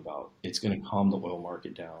we've talked about, it's going to calm the oil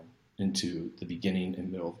market down into the beginning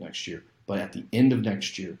and middle of next year. But at the end of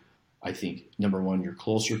next year, I think, number one, you're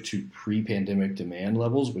closer to pre-pandemic demand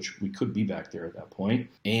levels, which we could be back there at that point,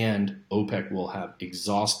 and OPEC will have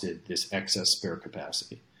exhausted this excess spare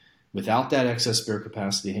capacity. Without that excess spare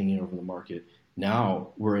capacity hanging over the market, now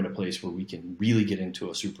we're in a place where we can really get into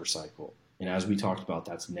a super cycle. And as we talked about,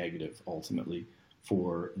 that's negative ultimately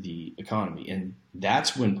for the economy. And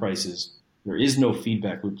that's when there is no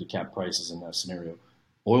feedback loop to cap prices in that scenario.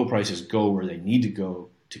 Oil prices go where they need to go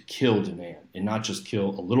to kill demand, and not just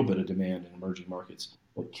kill a little bit of demand in emerging markets,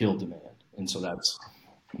 but kill demand. And so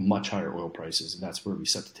much higher oil prices, and that's where we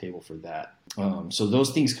set the table for that. So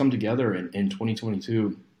those things come together in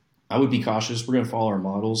 2022. I would be cautious. We're going to follow our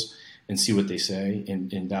models and see what they say,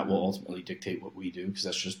 and that will ultimately dictate what we do, because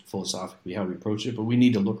that's just philosophically how we approach it. But we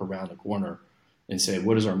need to look around the corner and say,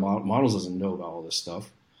 what is our models doesn't know about all this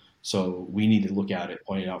stuff. So we need to look at it,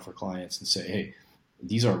 point it out for clients and say, hey,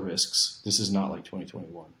 these are risks. This is not like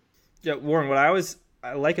 2021. Yeah, Warren, what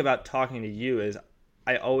I like about talking to you is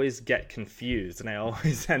I always get confused and I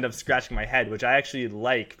always end up scratching my head, which I actually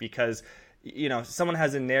like, because, someone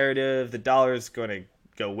has a narrative, the dollar is going to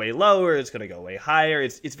go way lower, it's going to go way higher.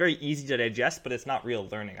 It's very easy to digest, but it's not real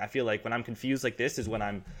learning. I feel like when I'm confused like this is when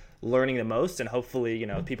I'm learning the most, and hopefully,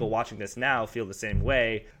 people watching this now feel the same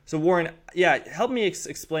way. So Warren, help me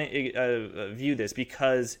explain, view this,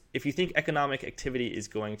 because if you think economic activity is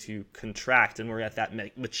going to contract and we're at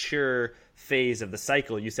that mature phase of the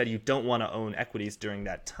cycle, you said you don't want to own equities during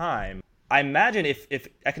that time. I imagine if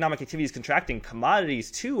economic activity is contracting,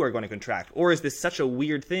 commodities too are going to contract. Or is this such a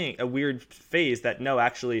weird thing, a weird phase that no,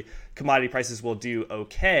 actually commodity prices will do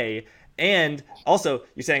okay? And also,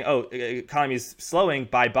 you're saying, economy is slowing,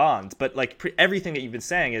 buy bonds. But everything that you've been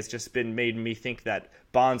saying has just been made me think that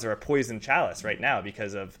bonds are a poison chalice right now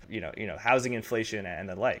because of housing inflation and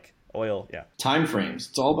the like. Oil, yeah. Time frames.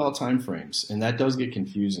 It's all about time frames, and that does get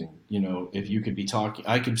confusing. If you could be talking,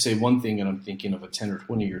 I could say one thing and I'm thinking of a 10 or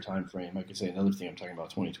 20 year time frame. I could say another thing, I'm talking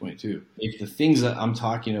about 2022. If the things that I'm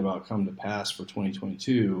talking about come to pass for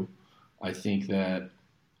 2022, I think that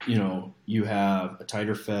you have a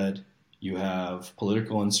tighter Fed. You have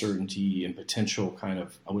political uncertainty and potential kind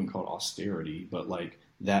of, I wouldn't call it austerity, but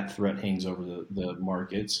that threat hangs over the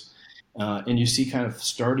markets. And you see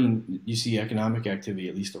you see economic activity,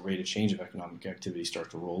 at least the rate of change of economic activity,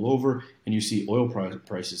 start to roll over, and you see oil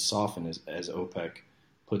prices soften as OPEC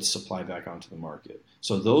puts supply back onto the market.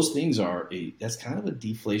 So those things that's kind of a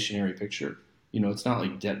deflationary picture. It's not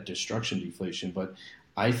like debt destruction deflation, but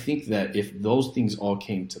I think that if those things all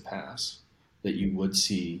came to pass, that you would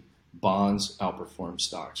see bonds outperform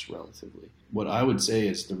stocks relatively. What I would say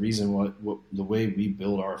is the reason what the way we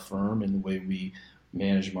build our firm and the way we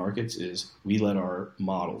manage markets is we let our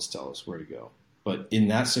models tell us where to go. But in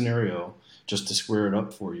that scenario, just to square it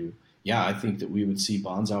up for you, I think that we would see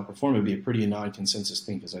bonds outperform. It would be a pretty non-consensus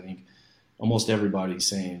thing, because I think almost everybody's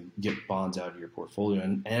saying get bonds out of your portfolio.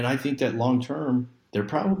 And I think that long term, they're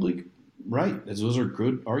probably right. Those are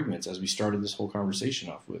good arguments, as we started this whole conversation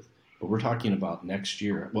off with. But we're talking about next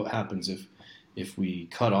year. What happens if we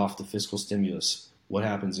cut off the fiscal stimulus? What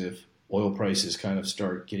happens if oil prices kind of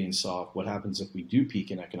start getting soft? What happens if we do peak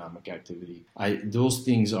in economic activity? Those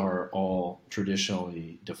things are all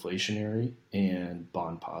traditionally deflationary and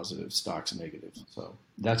bond positive, stocks negative. So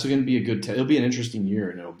that's going to be it'll be an interesting year,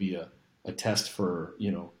 and it'll be a test for,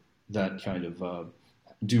 that kind of,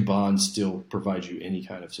 do bonds still provide you any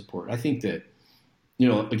kind of support? I think that,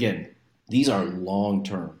 again, these are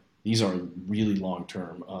long-term. These are really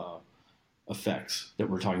long-term effects that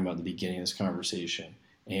we're talking about at the beginning of this conversation.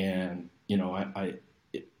 And,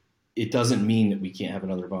 it doesn't mean that we can't have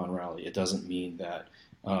another bond rally. It doesn't mean that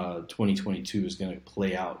 2022 is going to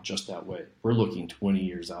play out just that way. We're looking 20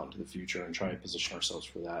 years out into the future and trying to position ourselves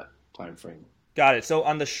for that time frame. Got it. So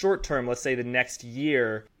on the short term, let's say the next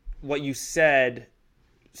year, what you said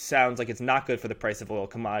sounds like it's not good for the price of oil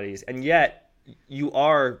commodities. And yet you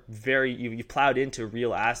are you've plowed into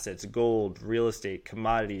real assets, gold, real estate,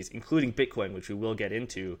 commodities, including Bitcoin, which we will get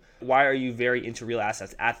into. Why are you very into real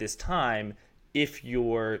assets at this time if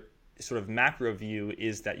your sort of macro view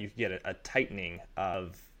is that you can get a tightening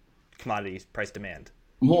of commodities price demand?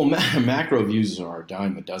 Well, macro views are a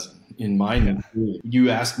dime a dozen. In mine,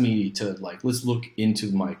 you asked me to let's look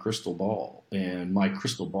into my crystal ball, and my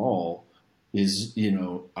crystal ball is,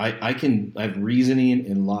 I have reasoning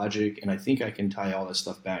and logic, and I think I can tie all this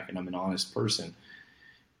stuff back, and I'm an honest person.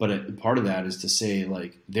 But part of that is to say,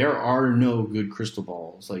 there are no good crystal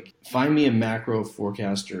balls. Find me a macro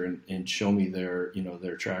forecaster and show me their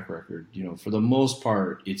track record. For the most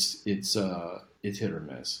part, it's hit or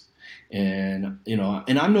miss. And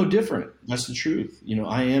I'm no different. That's the truth.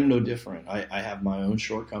 I am no different. I have my own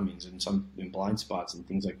shortcomings and blind spots and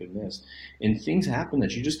things I could miss. And things happen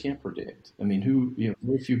that you just can't predict. I mean,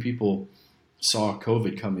 very few people saw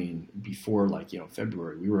COVID coming before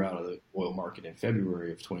February. We were out of the oil market in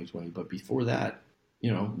February of 2020, but before that,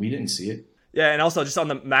 we didn't see it. Yeah, and also just on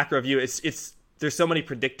the macro view, it's there's so many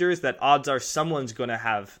predictors that odds are someone's going to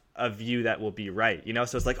have a view that will be right,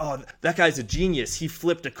 So it's oh, that guy's a genius. He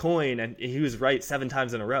flipped a coin and he was right 7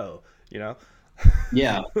 times in a row,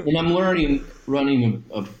 Yeah, and I'm running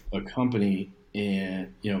a company,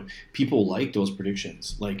 and people like those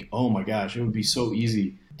predictions. Oh my gosh, it would be so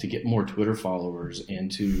easy to get more Twitter followers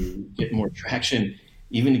and to get more traction,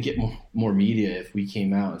 even to get more media if we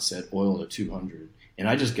came out and said oil at 200. And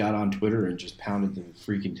I just got on Twitter and just pounded the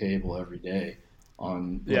freaking table every day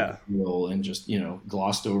on oil and just,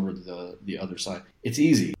 glossed over the other side. It's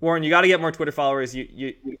easy. Warren, you got to get more Twitter followers.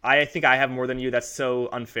 I think I have more than you. That's so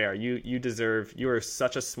unfair. You are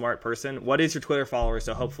such a smart person. What is your Twitter followers?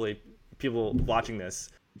 So hopefully people watching this.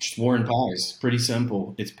 Just Warren Pies. Pretty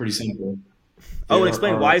simple. It's pretty simple. And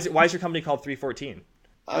explain why is your company called 314?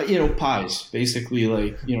 Pies. Basically,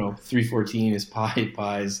 314 is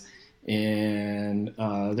pies. And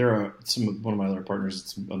there are one of my other partners.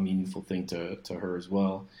 It's a meaningful thing to her as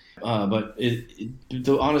well. But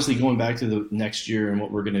honestly, going back to the next year and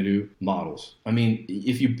what we're going to do, models. I mean,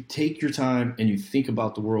 if you take your time and you think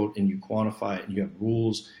about the world and you quantify it and you have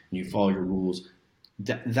rules and you follow your rules,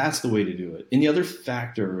 that's the way to do it. And the other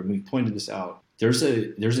factor, and we pointed this out, there's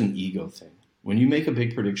an ego thing. When you make a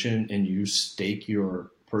big prediction and you stake your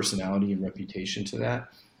personality and reputation to that,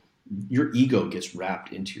 your ego gets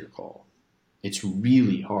wrapped into your call. It's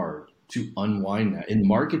really hard to unwind that. And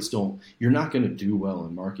markets you're not going to do well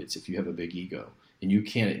in markets if you have a big ego and you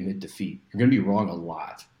can't admit defeat. You're going to be wrong a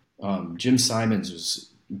lot. Jim Simons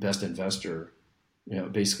was best investor,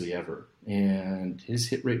 basically ever. And his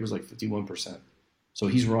hit rate was like 51%. So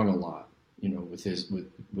he's wrong a lot, with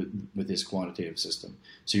his quantitative system.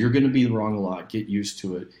 So you're going to be wrong a lot. Get used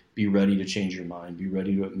to it. Be ready to change your mind. Be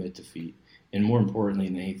ready to admit defeat. And more importantly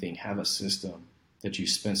than anything, have a system that you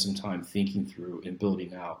spend some time thinking through and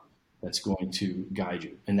building out that's going to guide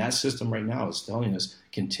you. And that system right now is telling us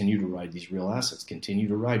continue to ride these real assets, continue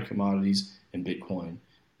to ride commodities and Bitcoin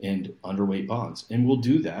and underweight bonds. And we'll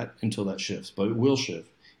do that until that shifts. But it will shift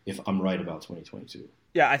if I'm right about 2022.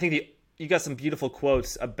 Yeah, I think you got some beautiful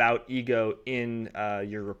quotes about ego in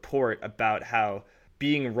your report about how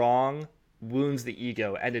being wrong wounds the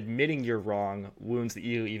ego, and admitting you're wrong wounds the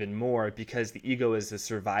ego even more because the ego is a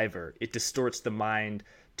survivor. It distorts the mind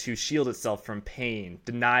to shield itself from pain.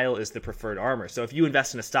 Denial is the preferred armor. So if you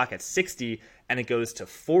invest in a stock at 60 and it goes to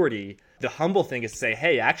 40, the humble thing is to say,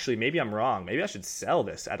 hey, actually, maybe I'm wrong. Maybe I should sell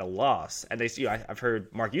this at a loss. And I've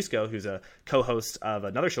heard Mark Yusko, who's a co-host of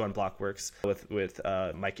another show on Blockworks with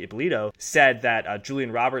Mike Ippolito, said that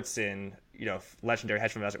Julian Robertson, legendary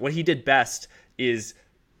hedge fund investor, what he did best is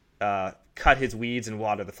cut his weeds and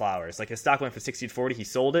water the flowers. Like, his stock went from 60 to 40, he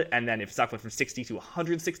sold it. And then if stock went from 60 to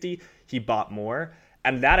 160, he bought more.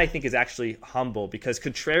 And that, I think, is actually humble, because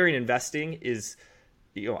contrarian investing is,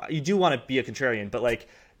 you do want to be a contrarian, but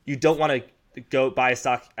you don't want to go buy a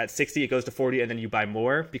stock at 60, it goes to 40, and then you buy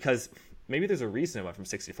more, because maybe there's a reason it went from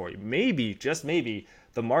 60 to 40. Maybe, just maybe,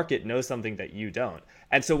 the market knows something that you don't.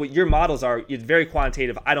 And so what your models are, it's very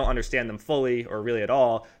quantitative. I don't understand them fully or really at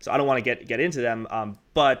all, so I don't want to get into them.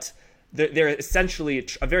 But they're essentially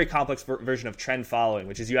a very complex version of trend following,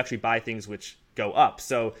 which is you actually buy things which go up.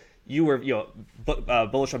 So you were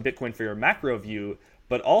bullish on Bitcoin for your macro view,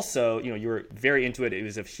 but also you were very into it. It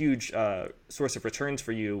was a huge source of returns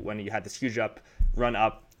for you when you had this huge run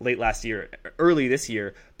up late last year, early this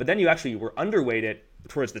year. But then you actually were underweight it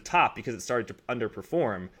towards the top because it started to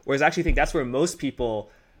underperform. Whereas I actually think that's where most people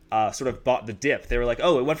sort of bought the dip. They were like,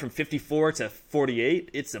 oh, it went from 54 to 48.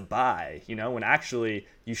 It's a buy, when actually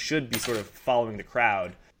you should be sort of following the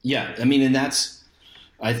crowd. Yeah, I mean, and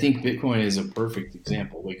I think Bitcoin is a perfect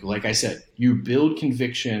example. Like I said, you build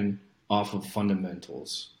conviction off of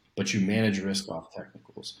fundamentals, but you manage risk off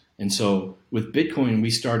technicals. And so with Bitcoin, we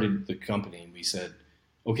started the company and we said,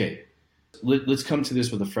 okay, let's come to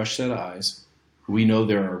this with a fresh set of eyes. We know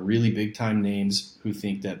there are really big time names who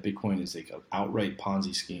think that Bitcoin is like an outright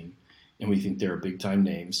Ponzi scheme. And we think there are big time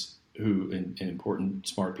names and important,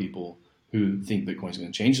 smart people who think Bitcoin is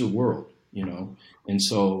going to change the world, And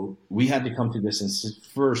so we had to come to this and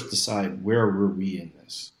first decide where were we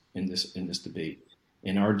in this debate.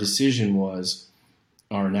 And our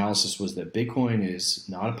analysis was that Bitcoin is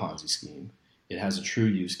not a Ponzi scheme. It has a true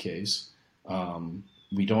use case.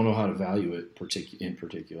 We don't know how to value it in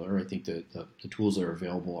particular. I think that the tools that are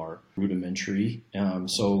available are rudimentary.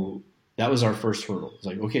 So that was our first hurdle. It's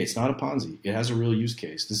like, okay, it's not a Ponzi. It has a real use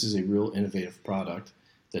case. This is a real innovative product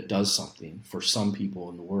that does something for some people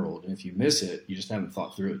in the world. And if you miss it, you just haven't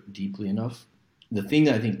thought through it deeply enough. The thing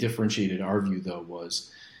that I think differentiated our view, though,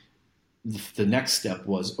 was the next step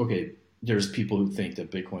was, okay, there's people who think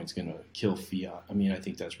that Bitcoin's going to kill fiat. I mean, I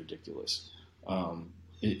think that's ridiculous.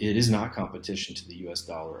 It is not competition to the US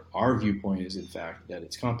dollar. Our viewpoint is, in fact, that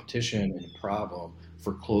it's competition and a problem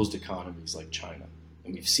for closed economies like China.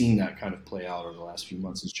 And we've seen that kind of play out over the last few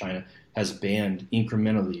months as China has banned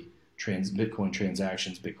incrementally Bitcoin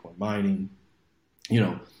transactions, Bitcoin mining.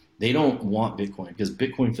 They don't want Bitcoin because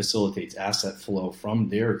Bitcoin facilitates asset flow from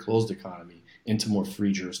their closed economy into more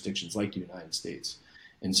free jurisdictions like the United States.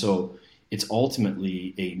 And so it's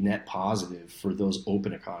ultimately a net positive for those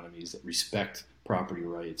open economies that respect property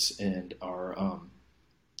rights and are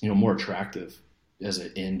more attractive as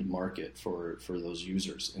an end market for those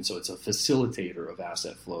users. And so it's a facilitator of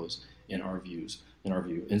asset flows in our view.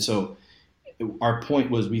 And so our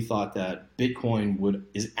point was we thought that Bitcoin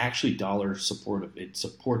is actually dollar supportive. It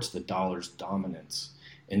supports the dollar's dominance.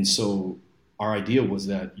 And so our idea was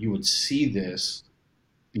that you would see this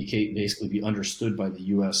basically be understood by the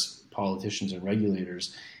U.S. politicians and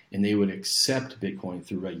regulators, and they would accept Bitcoin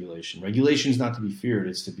through regulation. Regulation is not to be feared;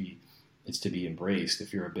 it's to be embraced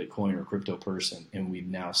if you're a Bitcoin or crypto person, and we've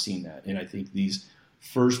now seen that. And I think these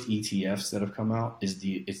first ETFs that have come out it's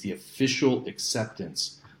the official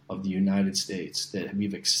acceptance of the United States that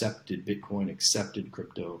we've accepted Bitcoin, accepted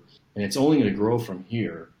crypto, and it's only going to grow from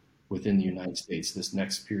here within the United States. This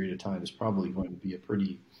next period of time is probably going to be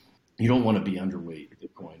you don't want to be underweight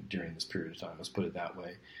Bitcoin during this period of time. Let's put it that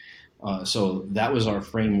way. So that was our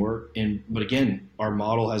framework. But again, our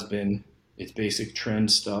model has been it's basic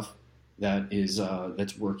trend stuff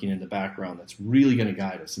that's working in the background. That's really going to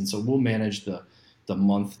guide us. And so we'll manage the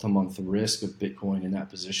month-to-month risk of Bitcoin in that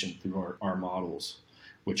position through our models,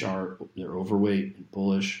 which they're overweight and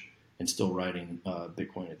bullish and still riding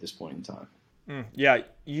Bitcoin at this point in time. Yeah,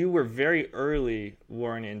 you were very early,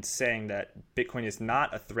 Warren, in saying that Bitcoin is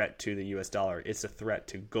not a threat to the U.S. dollar; it's a threat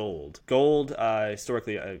to gold. Gold,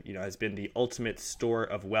 historically, has been the ultimate store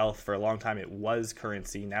of wealth for a long time. It was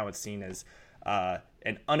currency. Now it's seen as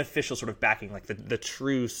an unofficial sort of backing, like the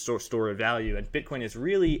true store of value. And Bitcoin is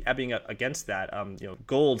really ebbing up against that.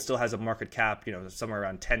 Gold still has a market cap, somewhere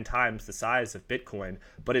around 10 times the size of Bitcoin,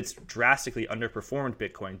 but it's drastically underperformed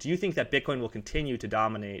Bitcoin. Do you think that Bitcoin will continue to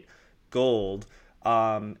dominate gold?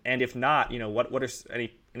 And if not, what are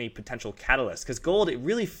any potential catalysts? Because gold, it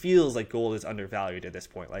really feels like gold is undervalued at this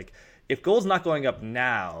point. Like if gold's not going up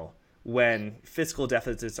now, when fiscal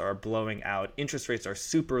deficits are blowing out, interest rates are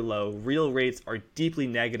super low, real rates are deeply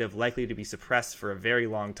negative, likely to be suppressed for a very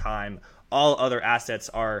long time, all other assets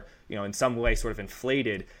are, in some way sort of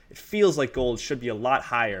inflated, it feels like gold should be a lot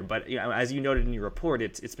higher. But, as you noted in your report,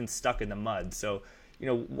 it's been stuck in the mud. So,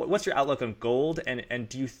 what's your outlook on gold? And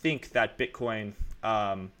do you think that Bitcoin,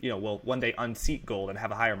 will one day unseat gold and have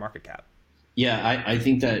a higher market cap? Yeah, I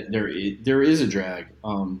think that there is a drag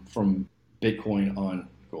from Bitcoin on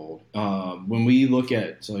gold. When we look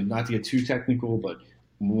at, so not to get too technical, but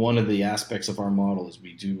one of the aspects of our model is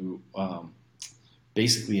we do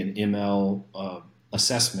basically an ML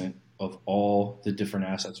assessment of all the different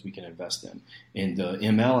assets we can invest in. And the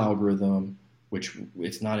ML algorithm, which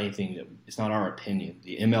it's not our opinion,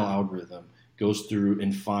 the ML algorithm goes through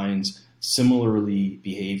and finds similarly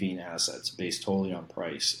behaving assets based totally on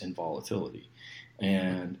price and volatility.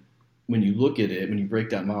 And when you look at it, when you break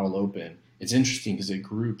that model open, it's interesting because it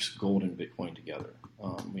groups gold and Bitcoin together.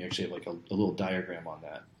 We actually have like a little diagram on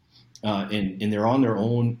that, and they're in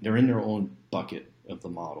their own bucket of the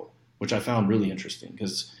model, which I found really interesting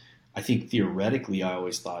because I think theoretically I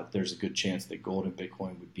always thought there's a good chance that gold and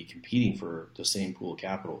Bitcoin would be competing for the same pool of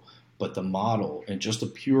capital, but the model and just a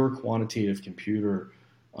pure quantitative computer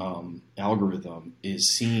algorithm is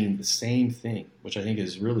seeing the same thing, which I think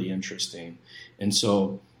is really interesting. And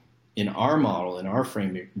so in our model, in our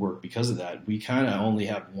framework, because of that, we kind of only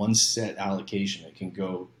have one set allocation. It can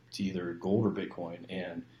go to either gold or Bitcoin,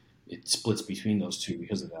 and it splits between those two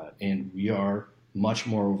because of that. And we are much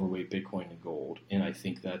more overweight Bitcoin than gold. And I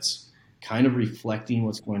think that's kind of reflecting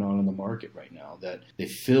what's going on in the market right now, that they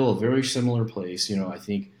fill a very similar place. I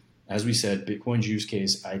think, as we said, Bitcoin's use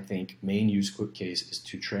case, I think main use case is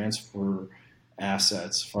to transfer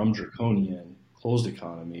assets from draconian closed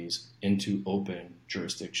economies into open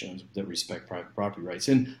jurisdictions that respect private property rights.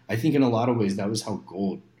 And I think in a lot of ways that was how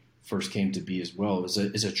gold first came to be as well, is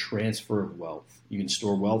a transfer of wealth. You can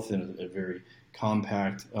store wealth in a very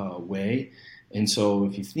compact way. And so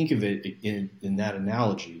if you think of it in that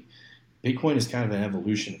analogy, Bitcoin is kind of an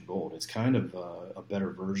evolution of gold. It's kind of a better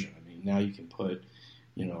version. I mean, now you can put,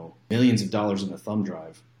 millions of dollars in a thumb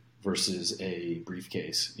drive versus a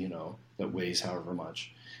briefcase, that weighs however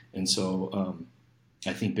much. And so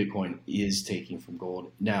I think Bitcoin is taking from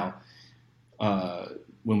gold. Now,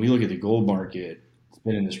 when we look at the gold market, it's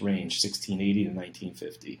been in this range, 1680 to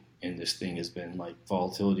 1950. And this thing has been like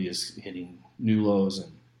volatility is hitting new lows.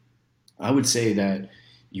 And I would say that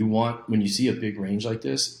when you see a big range like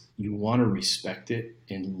this, you want to respect it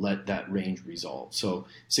and let that range resolve. So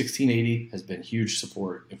 1680 has been huge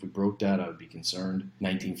support. If we broke that, I would be concerned.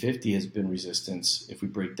 1950 has been resistance. If we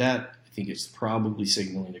break that, I think it's probably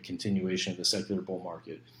signaling a continuation of the secular bull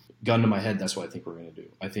market. Gun to my head, that's what I think we're going to do.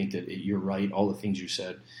 I think that you're right, all the things you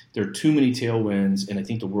said. There are too many tailwinds, and I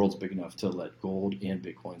think the world's big enough to let gold and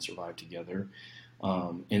Bitcoin survive together.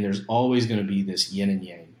 And there's always going to be this yin and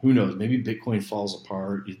yang. Who knows? Maybe Bitcoin falls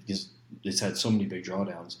apart. It's had so many big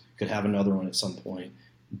drawdowns. Could have another one at some point.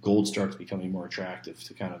 Gold starts becoming more attractive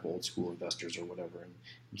to kind of old school investors or whatever and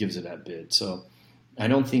gives it that bid. So I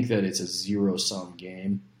don't think that it's a zero-sum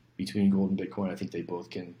game between gold and Bitcoin. I think they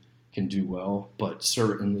both can do well. But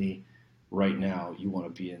certainly right now you want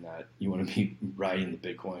to be riding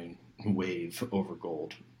the Bitcoin wave over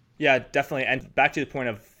gold. Yeah, definitely. And back to the point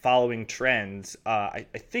of following trends, I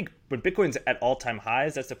think when Bitcoin's at all-time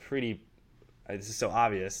highs, that's a pretty, this is so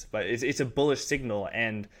obvious, but it's a bullish signal.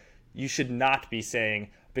 And you should not be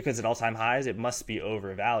saying because at all-time highs, it must be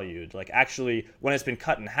overvalued. Like actually, when it's been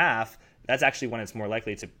cut in half, that's actually when it's more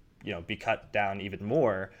likely to, be cut down even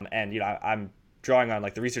more. And, I'm drawing on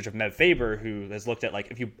like the research of Mev Faber, who has looked at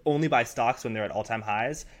like if you only buy stocks when they're at all-time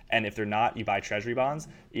highs, and if they're not, you buy treasury bonds,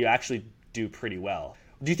 you actually do pretty well.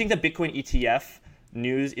 Do you think that Bitcoin ETF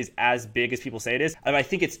news is as big as people say it is? I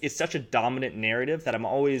think it's such a dominant narrative that I'm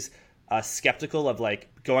always skeptical of like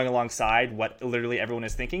going alongside what literally everyone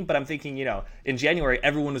is thinking. But I'm thinking, in January,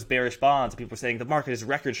 everyone was bearish bonds. People were saying the market is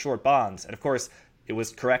record short bonds. And of course, it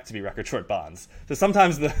was correct to be record short bonds. So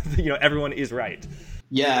sometimes everyone is right.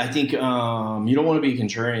 Yeah, I think you don't want to be a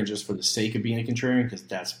contrarian just for the sake of being a contrarian, because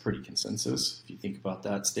that's pretty consensus if you think about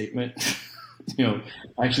that statement.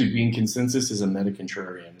 Actually being consensus is a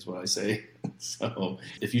meta-contrarian is what I say. So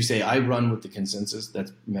if you say I run with the consensus,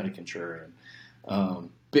 that's meta-contrarian.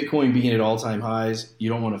 Bitcoin being at all-time highs, you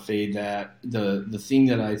don't want to fade that. The thing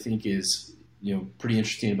that I think is pretty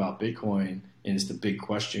interesting about Bitcoin, and it's the big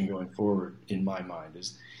question going forward in my mind,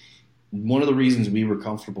 is one of the reasons we were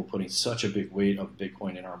comfortable putting such a big weight of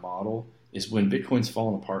Bitcoin in our model is when Bitcoin's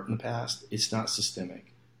fallen apart in the past, it's not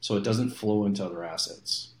systemic. So it doesn't flow into other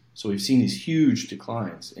assets. So we've seen these huge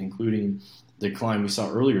declines, including the decline we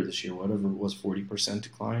saw earlier this year, whatever it was, 40%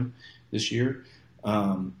 decline this year.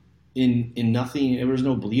 In nothing, there was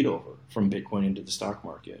no bleed over from Bitcoin into the stock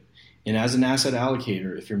market. And as an asset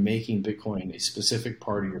allocator, if you're making Bitcoin a specific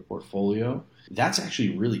part of your portfolio, that's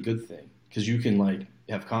actually a really good thing, because you can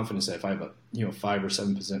have confidence that if I have a 5 or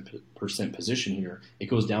 7% position here, it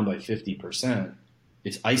goes down by 50%.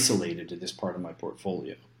 It's isolated to this part of my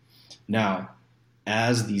portfolio. Now,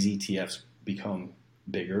 as these ETFs become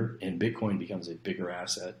bigger and Bitcoin becomes a bigger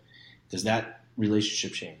asset, does that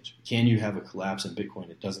relationship change? Can you have a collapse in Bitcoin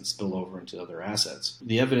that doesn't spill over into other assets?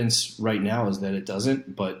 The evidence right now is that it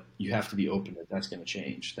doesn't, but you have to be open that that's going to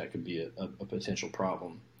change. That could be a potential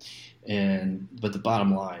problem. But the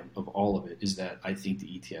bottom line of all of it is that I think the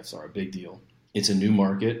ETFs are a big deal. It's a new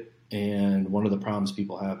market, and one of the problems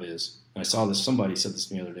people have is, and I saw this, somebody said this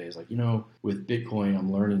to me the other day, is like, with Bitcoin,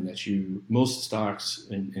 I'm learning that most stocks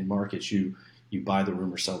and markets, you buy the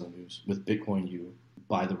rumor, sell the news. With Bitcoin, you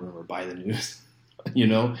buy the rumor, buy the news,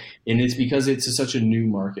 and it's because it's such a new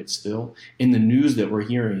market still. In the news that we're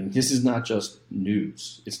hearing, this is not just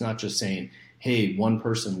news. It's not just saying, hey, one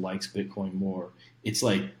person likes Bitcoin more. It's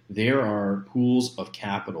like there are pools of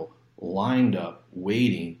capital lined up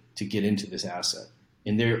waiting to get into this asset.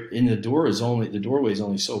 And the doorway is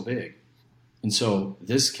only so big. And so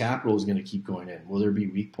this capital is going to keep going in. Will there be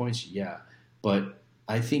weak points? Yeah. But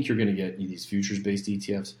I think you're going to get these futures-based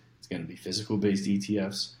ETFs. It's going to be physical-based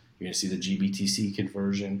ETFs. You're going to see the GBTC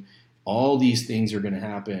conversion. All these things are going to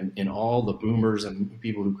happen, and all the boomers and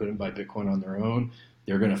people who couldn't buy Bitcoin on their own,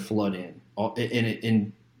 they're going to flood in.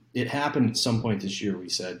 And it happened at some point this year. We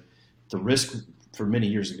said the risk for many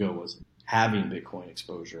years ago was having Bitcoin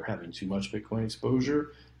exposure, having too much Bitcoin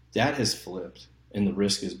exposure. That has flipped, and the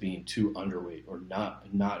risk is being too underweight or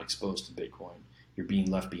not exposed to Bitcoin. You're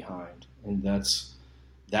being left behind, and that's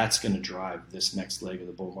going to drive this next leg of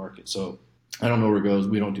the bull market. So I don't know where it goes.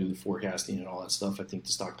 We don't do the forecasting and all that stuff. I think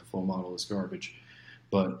the stock to flow model is garbage,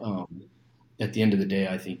 but at the end of the day,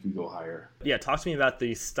 I think you go higher. Yeah, talk to me about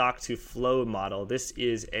the stock to flow model. This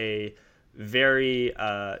is a very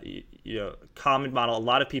common model. A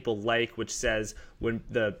lot of people which says when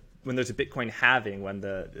there's a Bitcoin halving, when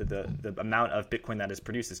the amount of Bitcoin that is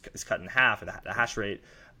produced is cut in half, the hash rate,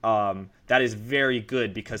 that is very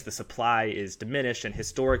good because the supply is diminished, and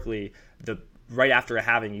historically, right after a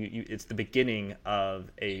halving, it's the beginning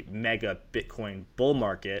of a mega Bitcoin bull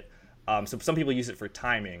market. So some people use it for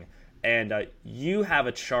timing. and you have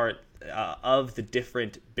a chart of the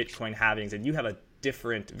different Bitcoin halvings, and you have a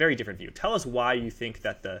very different view. Tell us why you think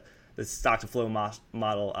that the stock to flow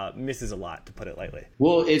model misses a lot, to put it lightly.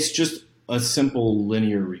 Well, it's just a simple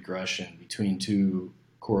linear regression between two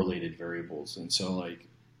correlated variables. And so like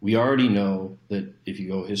we already know that if you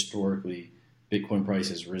go historically, Bitcoin price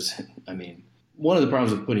has risen. I mean, one of the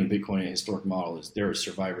problems with putting Bitcoin in a historic model is there is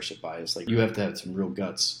survivorship bias. Like you have to have some real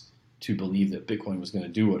guts to believe that Bitcoin was going to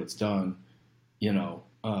do what it's done,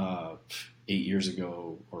 8 years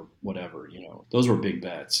ago or whatever, those were big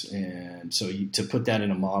bets. And so to put that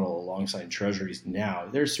in a model alongside treasuries now,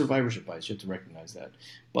 there's survivorship bias. You have to recognize that.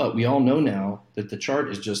 But we all know now that the chart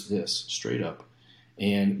is just this, straight up.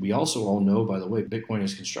 And we also all know, by the way, Bitcoin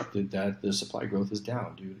is constructed that the supply growth is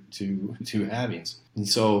down due to halvings. And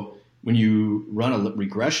so when you run a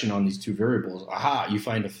regression on these two variables, you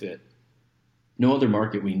find a fit. No other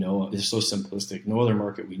market we know of, it's so simplistic, no other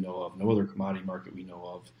market we know of, no other commodity market we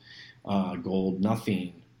know of, gold,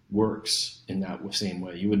 nothing works in that same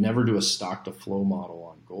way. You would never do a stock to flow model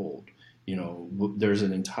on gold. There's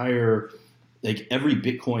an entire, like every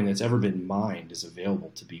Bitcoin that's ever been mined is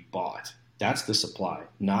available to be bought. That's the supply,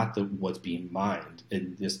 not what's being mined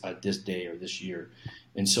at this day or this year.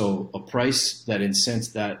 And so a price that incents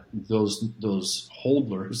that those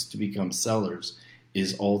holders to become sellers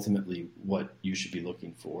is ultimately what you should be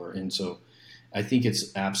looking for. And so I think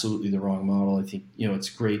it's absolutely the wrong model. I think, it's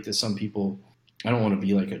great that some people, I don't want to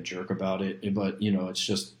be like a jerk about it, but, it's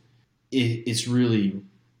just, it's really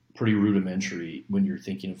pretty rudimentary when you're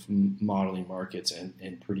thinking of modeling markets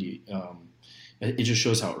and pretty, it just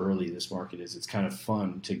shows how early this market is. It's kind of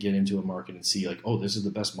fun to get into a market and see like, oh, this is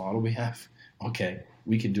the best model we have. Okay,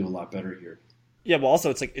 we can do a lot better here. Yeah, well,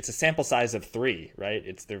 also it's a sample size of 3, right?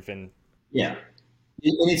 Yeah.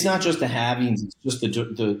 And it's not just the halvings; it's just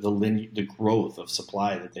the growth of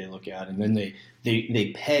supply that they look at, and then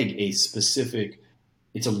they peg a specific.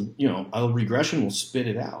 It's a regression will spit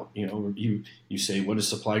it out. You say, what is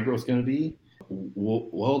supply growth going to be?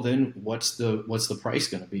 Well, then what's the price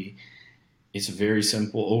going to be? It's very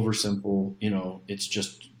simple, oversimple. It's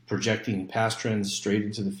just projecting past trends straight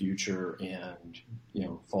into the future, and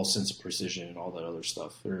false sense of precision and all that other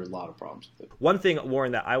stuff. There are a lot of problems with it. One thing,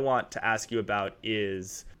 Warren, that I want to ask you about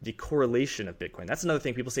is the correlation of Bitcoin. That's another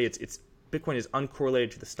thing. People say it's Bitcoin is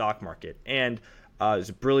uncorrelated to the stock market. And there's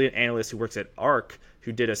a brilliant analyst who works at ARK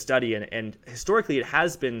who did a study, and historically it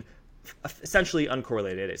has been essentially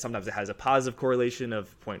uncorrelated. Sometimes it has a positive correlation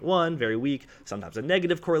of 0.1, very weak. Sometimes a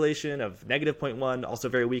negative correlation of negative 0.1, also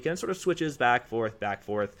very weak, and it sort of switches back forth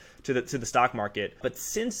to the stock market. But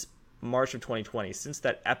since March of 2020, since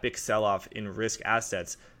that epic sell-off in risk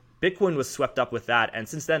assets, Bitcoin was swept up with that. And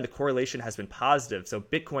since then, the correlation has been positive. So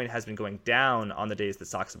Bitcoin has been going down on the days that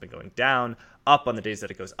stocks have been going down, up on the days that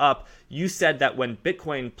it goes up. You said that when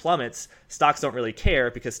Bitcoin plummets, stocks don't really care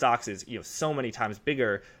because stocks is so many times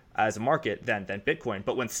bigger as a market than Bitcoin.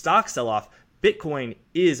 But when stocks sell off, Bitcoin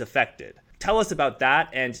is affected. Tell us about that.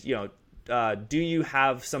 And, do you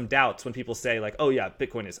have some doubts when people say like, oh yeah,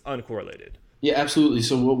 Bitcoin is uncorrelated? Yeah, absolutely.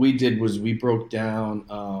 So what we did was we broke down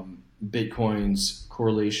Bitcoin's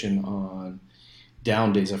correlation on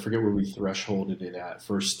down days. I forget where we thresholded it at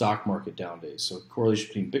for stock market down days. So correlation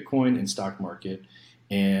between Bitcoin and stock market.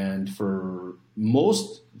 And for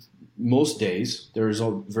most days, there is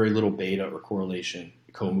very little beta or correlation,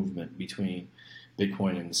 co-movement between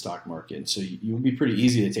Bitcoin and the stock market. And so you would be pretty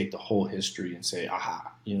easy to take the whole history and say,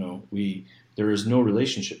 there is no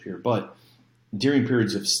relationship here. But during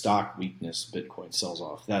periods of stock weakness, Bitcoin sells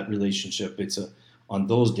off. That relationship, on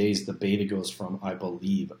those days, the beta goes from, I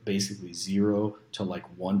believe, basically 0 to like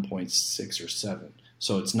 1.6 or 7.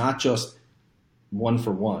 So it's not just 1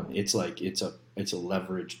 for 1. It's like it's a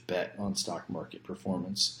leveraged bet on stock market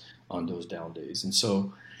performance on those down days. And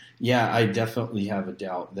so, yeah, I definitely have a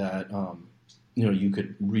doubt that you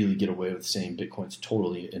could really get away with saying Bitcoin's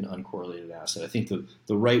totally an uncorrelated asset. I think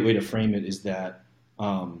the right way to frame it is that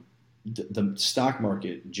the stock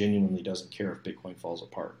market genuinely doesn't care if Bitcoin falls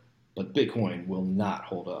apart, but Bitcoin will not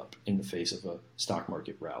hold up in the face of a stock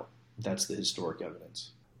market rout. That's the historic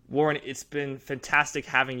evidence. Warren, it's been fantastic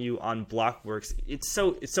having you on Blockworks. It's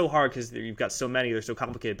so hard because you've got so many, they're so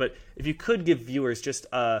complicated. But if you could give viewers just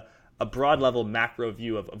a broad level macro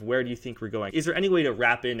view of where do you think we're going? Is there any way to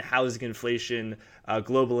wrap in housing inflation,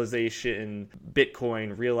 globalization,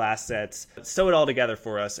 Bitcoin, real assets, sew it all together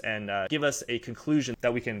for us and give us a conclusion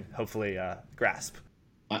that we can hopefully grasp?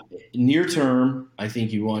 Near term, I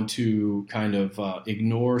think you want to kind of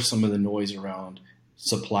ignore some of the noise around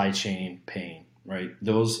supply chain pain, right?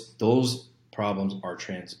 Those problems are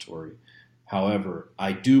transitory. However,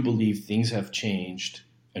 I do believe things have changed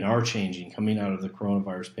and are changing coming out of the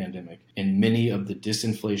coronavirus pandemic, and many of the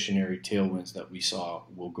disinflationary tailwinds that we saw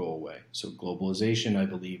will go away. So globalization, I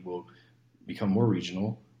believe, will become more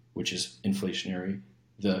regional, which is inflationary.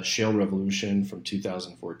 The shale revolution from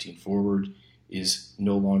 2014 forward is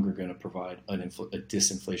no longer going to provide a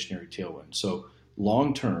disinflationary tailwind. So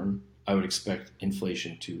long term, I would expect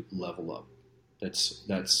inflation to level up.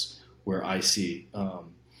 That's where I see the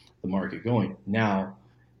market going. Now,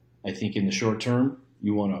 I think in the short term,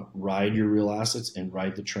 you want to ride your real assets and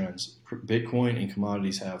ride the trends. Bitcoin and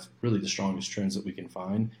commodities have really the strongest trends that we can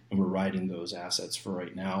find, and we're riding those assets for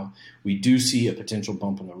right now. We do see a potential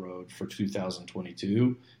bump in the road for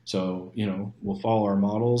 2022. So, we'll follow our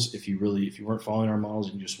models. If you weren't following our models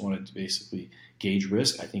and you just wanted to basically gauge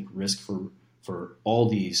risk, I think risk for all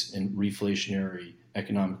these and reflationary,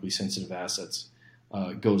 economically sensitive assets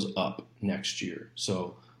goes up next year.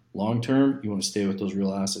 So long term, you want to stay with those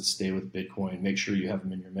real assets, stay with Bitcoin, make sure you have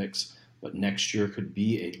them in your mix. But next year could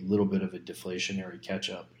be a little bit of a deflationary catch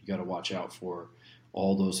up. You got to watch out for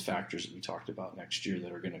all those factors that we talked about next year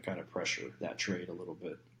that are going to kind of pressure that trade a little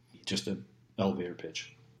bit. Just an elevator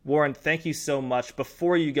pitch. Warren, thank you so much.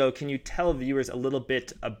 Before you go, can you tell viewers a little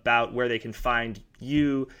bit about where they can find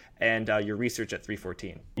you and your research at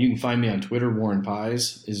 314? You can find me on Twitter. Warren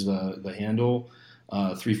Pies is the handle.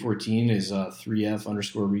 314 is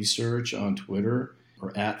 3F_research on Twitter,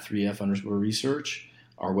 or at 3F_research.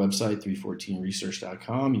 Our website,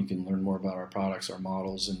 314research.com. You can learn more about our products, our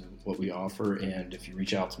models, and what we offer. And if you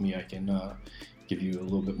reach out to me, I can give you a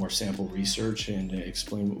little bit more sample research and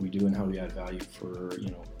explain what we do and how we add value for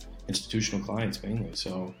institutional clients mainly.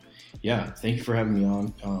 So, yeah, thank you for having me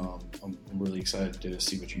on. I'm really excited to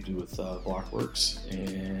see what you do with Blockworks,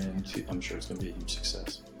 and I'm sure it's going to be a huge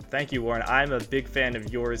success. Thank you, Warren. I'm a big fan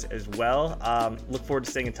of yours as well. Look forward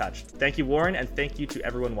to staying in touch. Thank you, Warren, and thank you to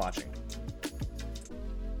everyone watching.